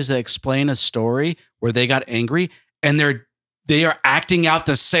someone tries to explain a story where they got angry and they are acting out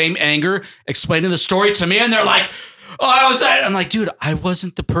the same anger, explaining the story to me, and they're like, I'm like, dude, I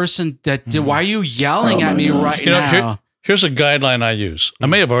wasn't the person that did. Why are you yelling at me right now? Here's a guideline I use. I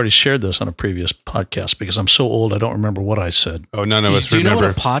may have already shared this on a previous podcast because I'm so old I don't remember what I said. Oh, none of us remember. Do you know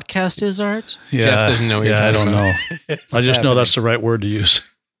what a podcast is, Art? Yeah, Jeff doesn't know what you're talking about. I don't know. I just know that's the right word to use.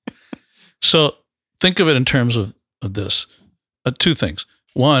 So think of it in terms of this. Two things.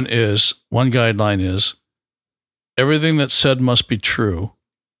 One guideline is everything that's said must be true.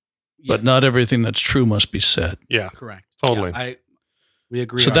 But not everything that's true must be said. Yeah, correct. Totally. Yeah, we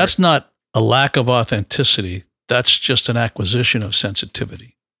agree. So that's not a lack of authenticity. That's just an acquisition of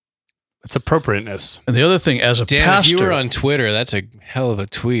sensitivity. It's appropriateness. And the other thing, as a pastor, if you were on Twitter, that's a hell of a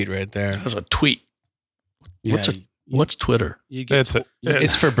tweet right there. That's a tweet. What's Twitter?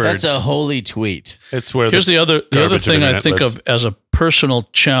 It's for birds. That's a holy tweet. It's where here's the other thing I think of as a personal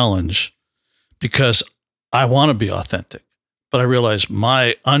challenge, because I want to be authentic. But I realized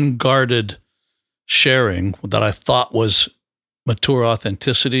my unguarded sharing that I thought was mature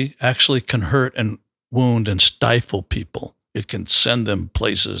authenticity actually can hurt and wound and stifle people. It can send them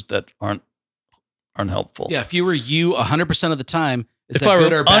places that aren't helpful. Yeah, if you were you 100% of the time, if I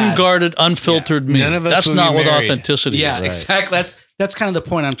were unguarded, unfiltered me, that's not what authenticity is. Yeah, exactly. That's kind of the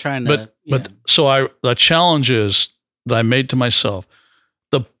point I'm trying to. So the challenge is that I made to myself: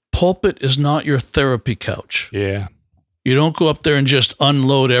 the pulpit is not your therapy couch. Yeah. You don't go up there and just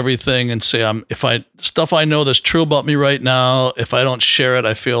unload everything and say, stuff I know that's true about me right now, if I don't share it,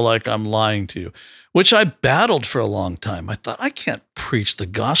 I feel like I'm lying to you, which I battled for a long time. I thought, I can't preach the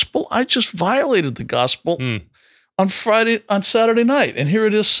gospel. I just violated the gospel on Saturday night. And here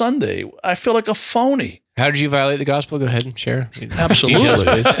it is Sunday. I feel like a phony. How did you violate the gospel? Go ahead and share. Absolutely.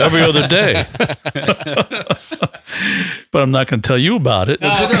 Details, every other day. But I'm not going to tell you about it.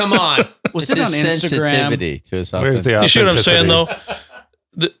 Oh, come on. Was it on Instagram? Sensitivity to his Where's the you see what I'm saying, though?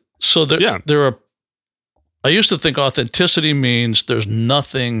 There are. I used to think authenticity means there's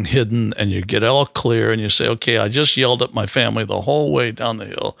nothing hidden and you get all clear and you say, okay, I just yelled at my family the whole way down the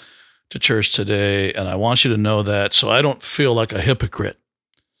hill to church today, and I want you to know that so I don't feel like a hypocrite.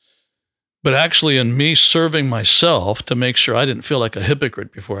 But actually, in me serving myself to make sure I didn't feel like a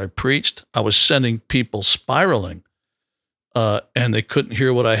hypocrite before I preached, I was sending people spiraling, and they couldn't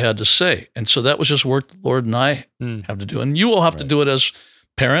hear what I had to say. And so that was just work the Lord and I have to do. And you will have to do it as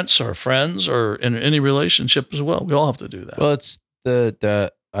parents or friends or in any relationship as well. We all have to do that. Well, it's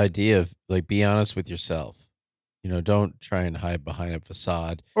the idea of like, be honest with yourself. Don't try and hide behind a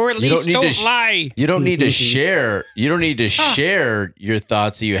facade. Or at least don't lie. You don't need to share. You don't need to share your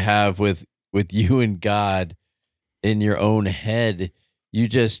thoughts that you have with you and God in your own head. You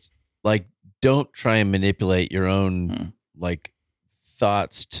just like, don't try and manipulate your own like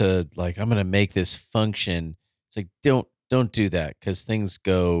thoughts to like, I'm going to make this function. It's like, don't do that, because things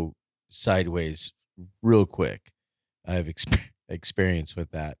go sideways real quick. I have experience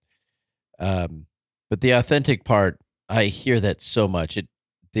with that. But the authentic part, I hear that so much.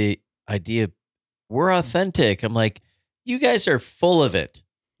 The idea of we're authentic. I'm like, you guys are full of it.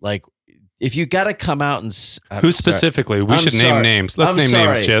 Like, if you got to come out and who specifically? We should name names. Let's name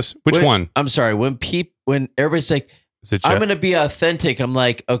names, Jess. Which one? I'm sorry. When everybody's like, I'm going to be authentic, I'm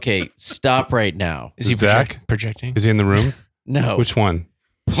like, okay, stop right now. Is he Zach projecting? Is he in the room? No. Which one?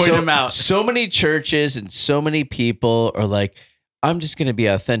 Point him out. So many churches and so many people are like, I'm just going to be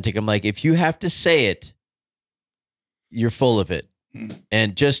authentic. I'm like, if you have to say it, you're full of it,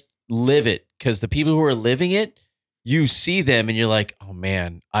 and just live it. Because the people who are living it, you see them and you're like, oh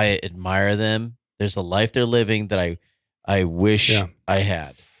man, I admire them. There's a life they're living that I wish I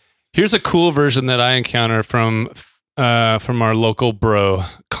had. Here's a cool version that I encounter from our local bro,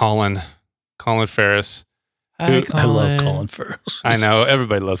 Colin Ferris. I love Colin Ferris. I know.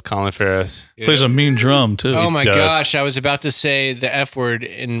 Everybody loves Colin Ferris. Plays a mean drum, too. Oh, my gosh. I was about to say the F word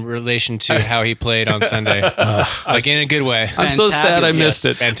in relation to how he played on Sunday. Like, in a good way. I'm so sad I missed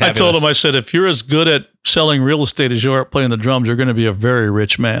it. I told him, I said, if you're as good at selling real estate as you are at playing the drums, you're going to be a very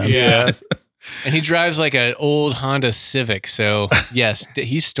rich man. Yeah. And he drives like an old Honda Civic. So, yes,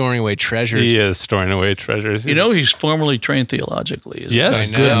 he's storing away treasures. He is storing away treasures. He's formerly trained theologically.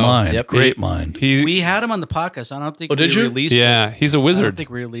 Yes. Good mind. Yep. Great mind. We had him on the podcast. I don't think we released it. Yeah, he's a wizard. I don't think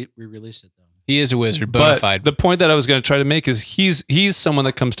we released it, though. He is a wizard, bona fide. The point that I was going to try to make is he's someone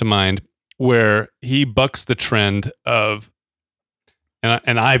that comes to mind where he bucks the trend of,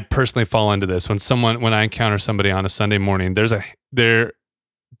 and I personally fall into this, when I encounter somebody on a Sunday morning,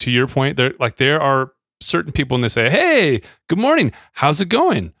 to your point, there are certain people and they say, hey, good morning. How's it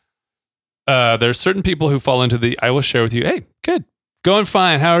going? There's certain people who fall into I will share with you, hey, good. Going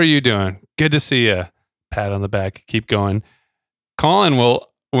fine. How are you doing? Good to see you. Pat on the back. Keep going. Colin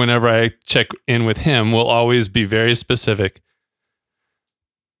will, whenever I check in with him, will always be very specific.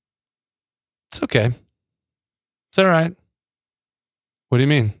 It's okay. It's all right. What do you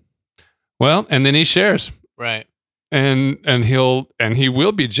mean? Well, and then he shares. Right. And he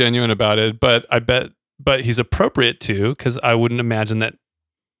will be genuine about it, but he's appropriate to, because I wouldn't imagine that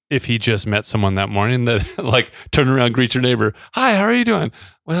if he just met someone that morning that like turn around, greet your neighbor. Hi, how are you doing?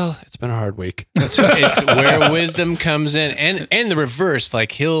 Well, it's been a hard week. It's where wisdom comes in, and the reverse.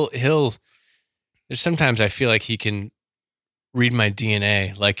 Like he'll. There's sometimes I feel like he can read my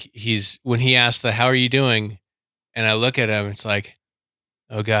DNA. Like when he asks how are you doing, and I look at him, it's like,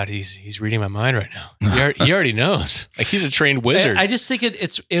 oh God, he's reading my mind right now. He already knows. Like he's a trained wizard. I just think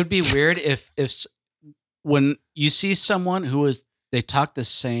it would be weird if when you see someone they talk the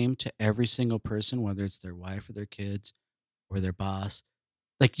same to every single person, whether it's their wife or their kids or their boss,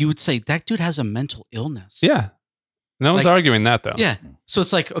 like you would say that dude has a mental illness. Yeah, no one's arguing that though. Yeah, so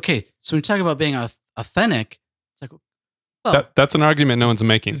it's like, okay, so when you talk about being authentic, it's like, well, that's an argument no one's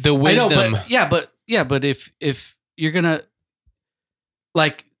making. The wisdom, I know, but if you're gonna,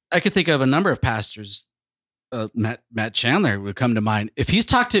 like, I could think of a number of pastors. Matt Chandler would come to mind. If he's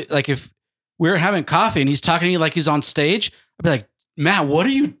if we're having coffee and he's talking to you like he's on stage, I'd be like, Matt, what are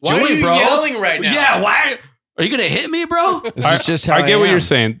you doing, why are you bro? Yelling right now? Yeah, why are you gonna hit me, bro? This is just how I get what you're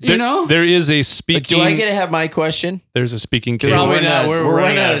saying. There is a speaking. But do I get to have my question? There's a speaking. Probably not. We're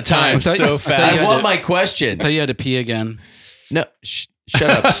running out of time so fast. I want my question. I thought you had to pee again. No. Shut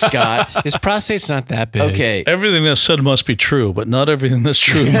up, Scott. His prostate's not that big. Okay. Everything that's said must be true, but not everything that's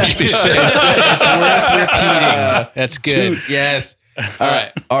true must be said. It's worth repeating. That's good. Dude, yes. All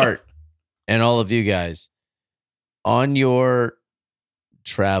right. Art and all of you guys, on your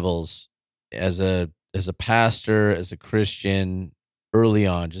travels as a pastor, as a Christian, early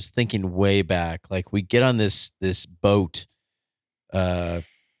on, just thinking way back, like we get on this boat,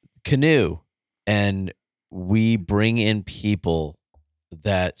 canoe, and we bring in people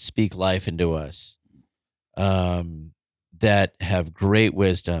that speak life into us, that have great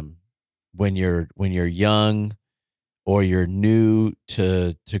wisdom when you're young or you're new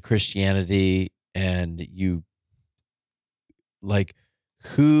to Christianity, and you like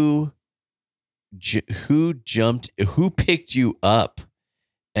who picked you up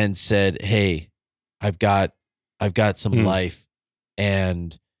and said, hey, I've got some life,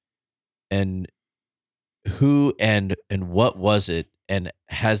 and who and what was it? and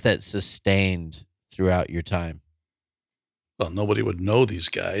has that sustained throughout your time? Well, nobody would know these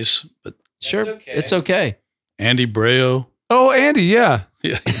guys, but sure, it's okay. Andy Breo. Oh, Andy, yeah.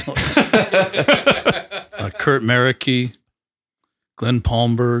 Yeah. Kurt Mericky, Glenn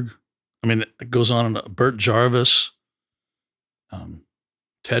Palmberg. I mean, it goes on. Bert Jarvis,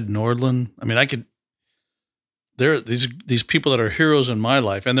 Ted Nordland. I mean, there are these people that are heroes in my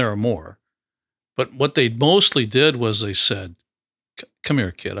life, and there are more. But what they mostly did was they said, "Come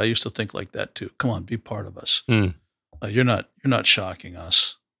here, kid. I used to think like that too. Come on, be part of us. You're not shocking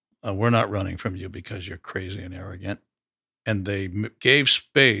us. We're not running from you because you're crazy and arrogant." And they gave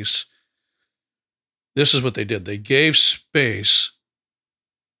space. This is what they did. They gave space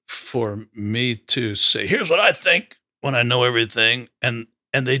for me to say, "Here's what I think," when I know everything. And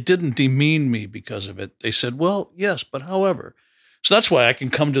they didn't demean me because of it. They said, "Well, yes, but however." So that's why I can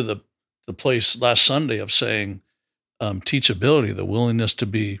come to the place last Sunday of saying teachability, the willingness to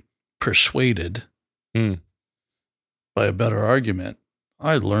be persuaded by a better argument.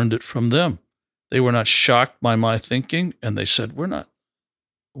 I learned it from them. They were not shocked by my thinking, and they said,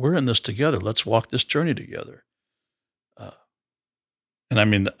 we're in this together. Let's walk this journey together. And I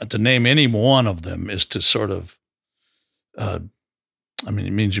mean, to name any one of them is to sort of, it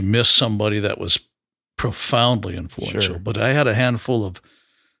means you miss somebody that was profoundly influential. Sure. But I had a handful of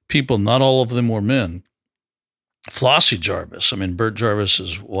people, not all of them were men. Flossie Jarvis, Bert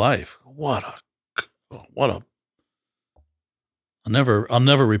Jarvis's wife. I'll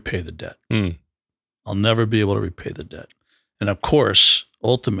never repay the debt. I'll never be able to repay the debt. And of course,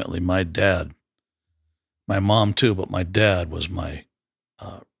 ultimately, my dad, my mom too, but my dad was my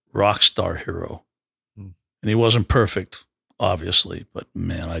rock star hero. And he wasn't perfect, obviously, but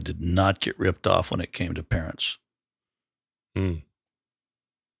man, I did not get ripped off when it came to parents. And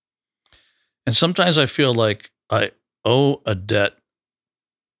sometimes I feel like I owe a debt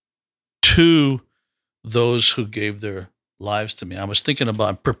to those who gave their lives to me. I was thinking about,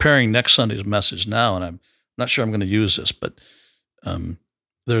 I'm preparing next Sunday's message now, and I'm not sure I'm going to use this, but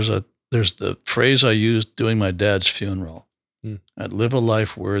there's the phrase I used doing my dad's funeral. I'd live a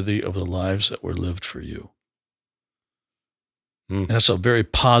life worthy of the lives that were lived for you. And that's a very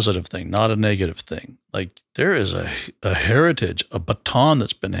positive thing, not a negative thing. Like, there is a heritage, a baton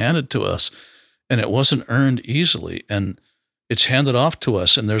that's been handed to us, and it wasn't earned easily. And it's handed off to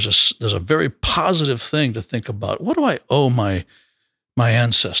us, and there's a very positive thing to think about. What do I owe my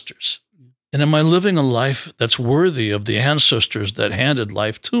ancestors? And am I living a life that's worthy of the ancestors that handed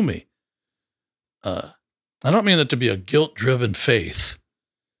life to me? I don't mean that to be a guilt-driven faith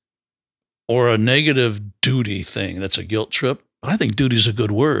or a negative duty thing that's a guilt trip, but I think duty is a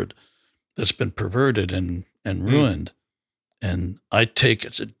good word that's been perverted and ruined. And I take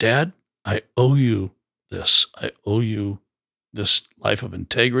it, said, Dad, I owe you this. I owe you this life of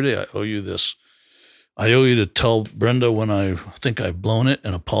integrity. I owe you this. I owe you to tell Brenda when I think I've blown it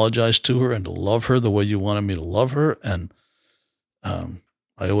and apologize to her, and to love her the way you wanted me to love her. And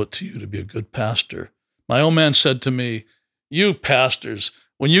I owe it to you to be a good pastor. My old man said to me, you pastors,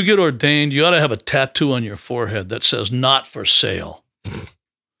 when you get ordained, you ought to have a tattoo on your forehead that says "not for sale."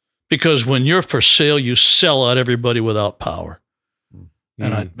 Because when you're for sale, you sell out everybody without power.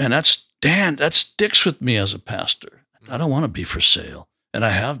 And that sticks with me as a pastor. I don't want to be for sale. And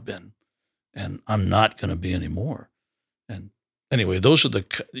I have been. And I'm not going to be anymore. And anyway, those are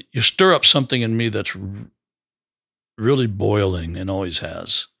you stir up something in me that's really boiling and always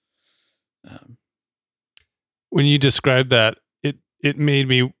has. When you described that, it made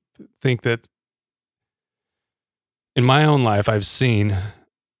me think that in my own life, I've seen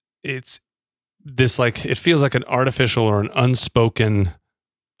it's this, like, it feels like an artificial or an unspoken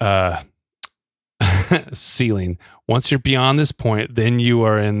ceiling. Once you're beyond this point, then you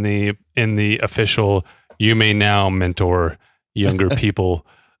are in the official, you may now mentor younger people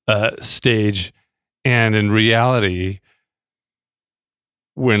stage. And in reality,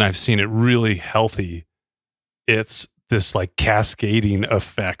 when I've seen it really healthy, it's this like cascading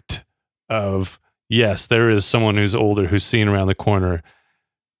effect of, yes, there is someone who's older who's seen around the corner,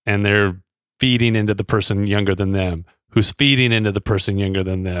 and they're feeding into the person younger than them, who's feeding into the person younger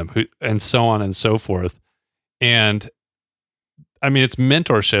than them, and so on and so forth. And I mean, it's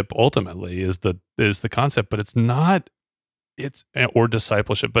mentorship ultimately is the concept, but it's not, or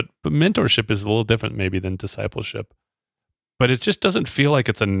discipleship, but mentorship is a little different maybe than discipleship. But it just doesn't feel like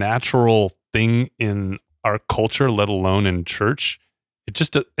it's a natural thing in our culture, let alone in church. It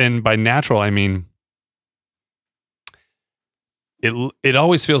just, and by natural, I mean, it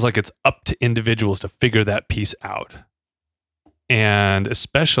always feels like it's up to individuals to figure that piece out. And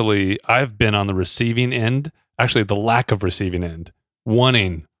especially, I've been on the receiving end, actually the lack of receiving end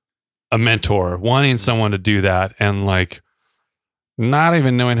wanting a mentor, wanting someone to do that, and like not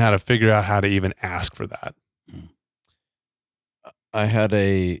even knowing how to figure out how to even ask for that.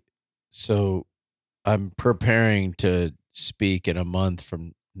 So I'm preparing to speak in a month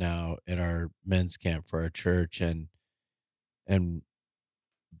from now at our men's camp for our church,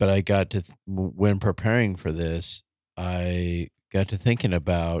 but I got to when preparing for this, I got to thinking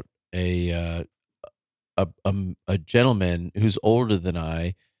about a gentleman who's older than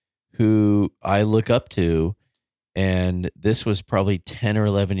I, who I look up to, and this was probably 10 or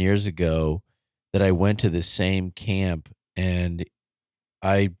 11 years ago that I went to the same camp, and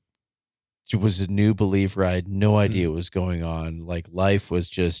I was a new believer. I had no idea what was going on. Like, life was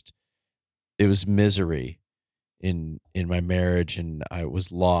just, it was misery in my marriage, and I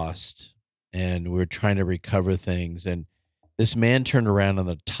was lost, and we were trying to recover things. And this man turned around on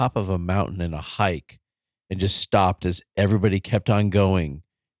the top of a mountain in a hike and just stopped as everybody kept on going,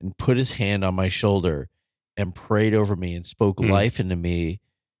 and put his hand on my shoulder and prayed over me and spoke life into me.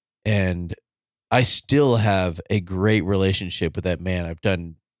 And I still have a great relationship with that man. I've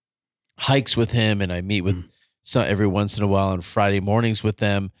done hikes with him, and I meet with some every once in a while on Friday mornings with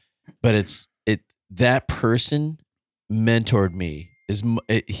them. But that person mentored me.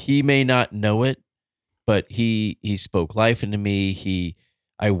 He may not know it, but he spoke life into me.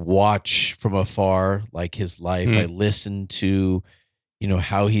 I watch from afar, like, his life. I listen to,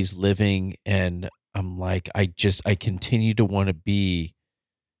 how he's living, and I'm like, I continue to want to be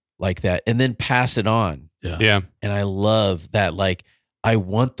like that, and then pass it on. Yeah. And I love that. Like, I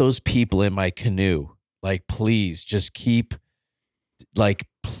want those people in my canoe. Like, please just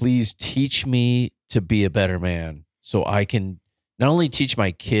please teach me to be a better man, so I can not only teach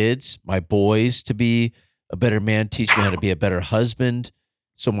my kids, my boys, to be a better man, teach me how to be a better husband.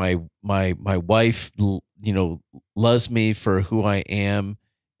 So my wife, loves me for who I am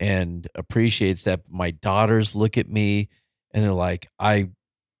and appreciates that. My daughters look at me and they're like, I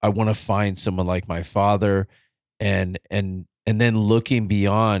want to find someone like my father, and then looking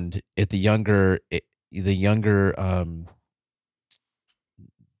beyond at the younger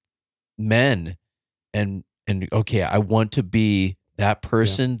men, and okay, I want to be that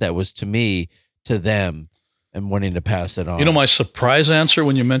person that was to me, to them, and wanting to pass it on. My surprise answer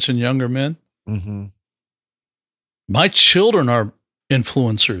when you mentioned younger men? Mm-hmm. My children are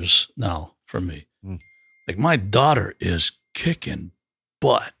influencers now for me. Like, my daughter is kicking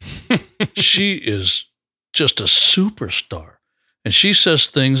butt. She is just a superstar. And she says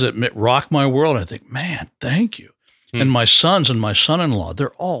things that rock my world. I think, man, thank you. And my sons and my son-in-law,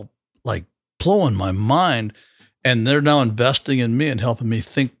 they're all like blowing my mind. And they're now investing in me and helping me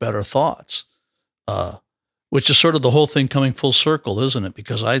think better thoughts, which is sort of the whole thing coming full circle, isn't it?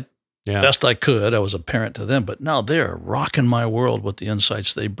 Because best I could, I was a parent to them, but now they're rocking my world with the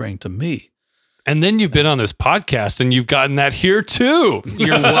insights they bring to me. And then you've been on this podcast and you've gotten that here too.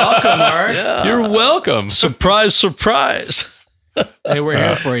 You're welcome, Art. Yeah. You're welcome. Surprise, surprise. Hey, we're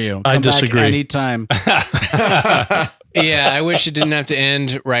here for you. I disagree. Anytime. Yeah, I wish it didn't have to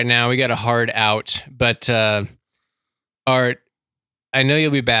end right now. We got a hard out, but Art, I know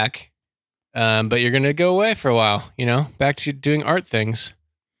you'll be back, but you're going to go away for a while, back to doing art things.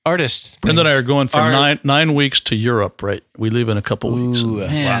 Artists. Brendan and I are going for 9 weeks to Europe, right? We leave in a couple weeks.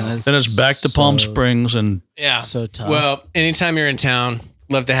 Man, then it's back to Palm Springs, and so tough. Well, anytime you're in town,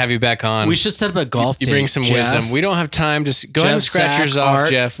 love to have you back on. We should set up a golf date. You bring some wisdom. We don't have time. Just go ahead and scratch yours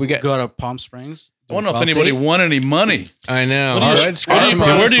off, Jeff. We got go to Palm Springs. I don't know if anybody won any money. I know.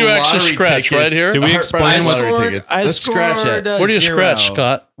 Where do you actually scratch? Tickets. Right here? Do we explain lottery tickets? Let's scratch it. Where do you scratch,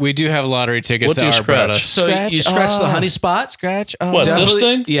 Scott? We do have lottery tickets. What do you scratch? So you scratch the honey spot. Scratch. What, this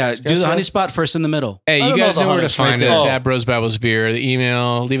thing? Yeah, do the honey spot first in the middle. Hey, you guys know where to find us at Bros Bibles Beer. The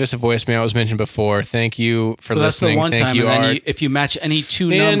email, leave us a voicemail. It was mentioned before. Thank you for listening. That's the one Thank time. you, and Art. then if you match any two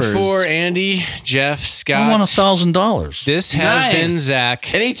numbers. And for Andy, Jeff, Scott. I won $1,000. This has been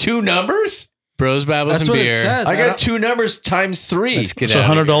Zach. Any two numbers? Bros, Bibles, That's and what Beer. It says. I got two numbers times 3. Let's get It's a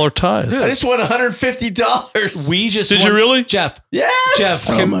 $100 tithe. I just won $150. We just Did you really? Jeff. Yes. Jeff.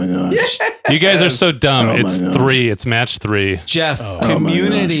 Oh my gosh. You guys are so dumb. It's 3. It's match 3. Jeff.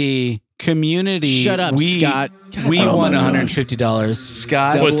 Community. Shut up, Scott. We won $150.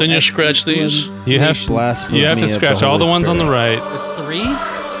 Scott. What, then you scratch these? You have to scratch all the ones on the right, It's 3?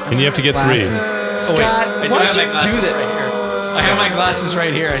 and you have to get 3. Scott, why don't you do that? I have my glasses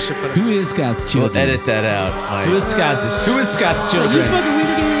right here. I should put them. Who is Scott's We'll children? edit that out. Who is Scott's children? Are you smoking weed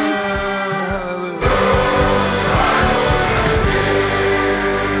again?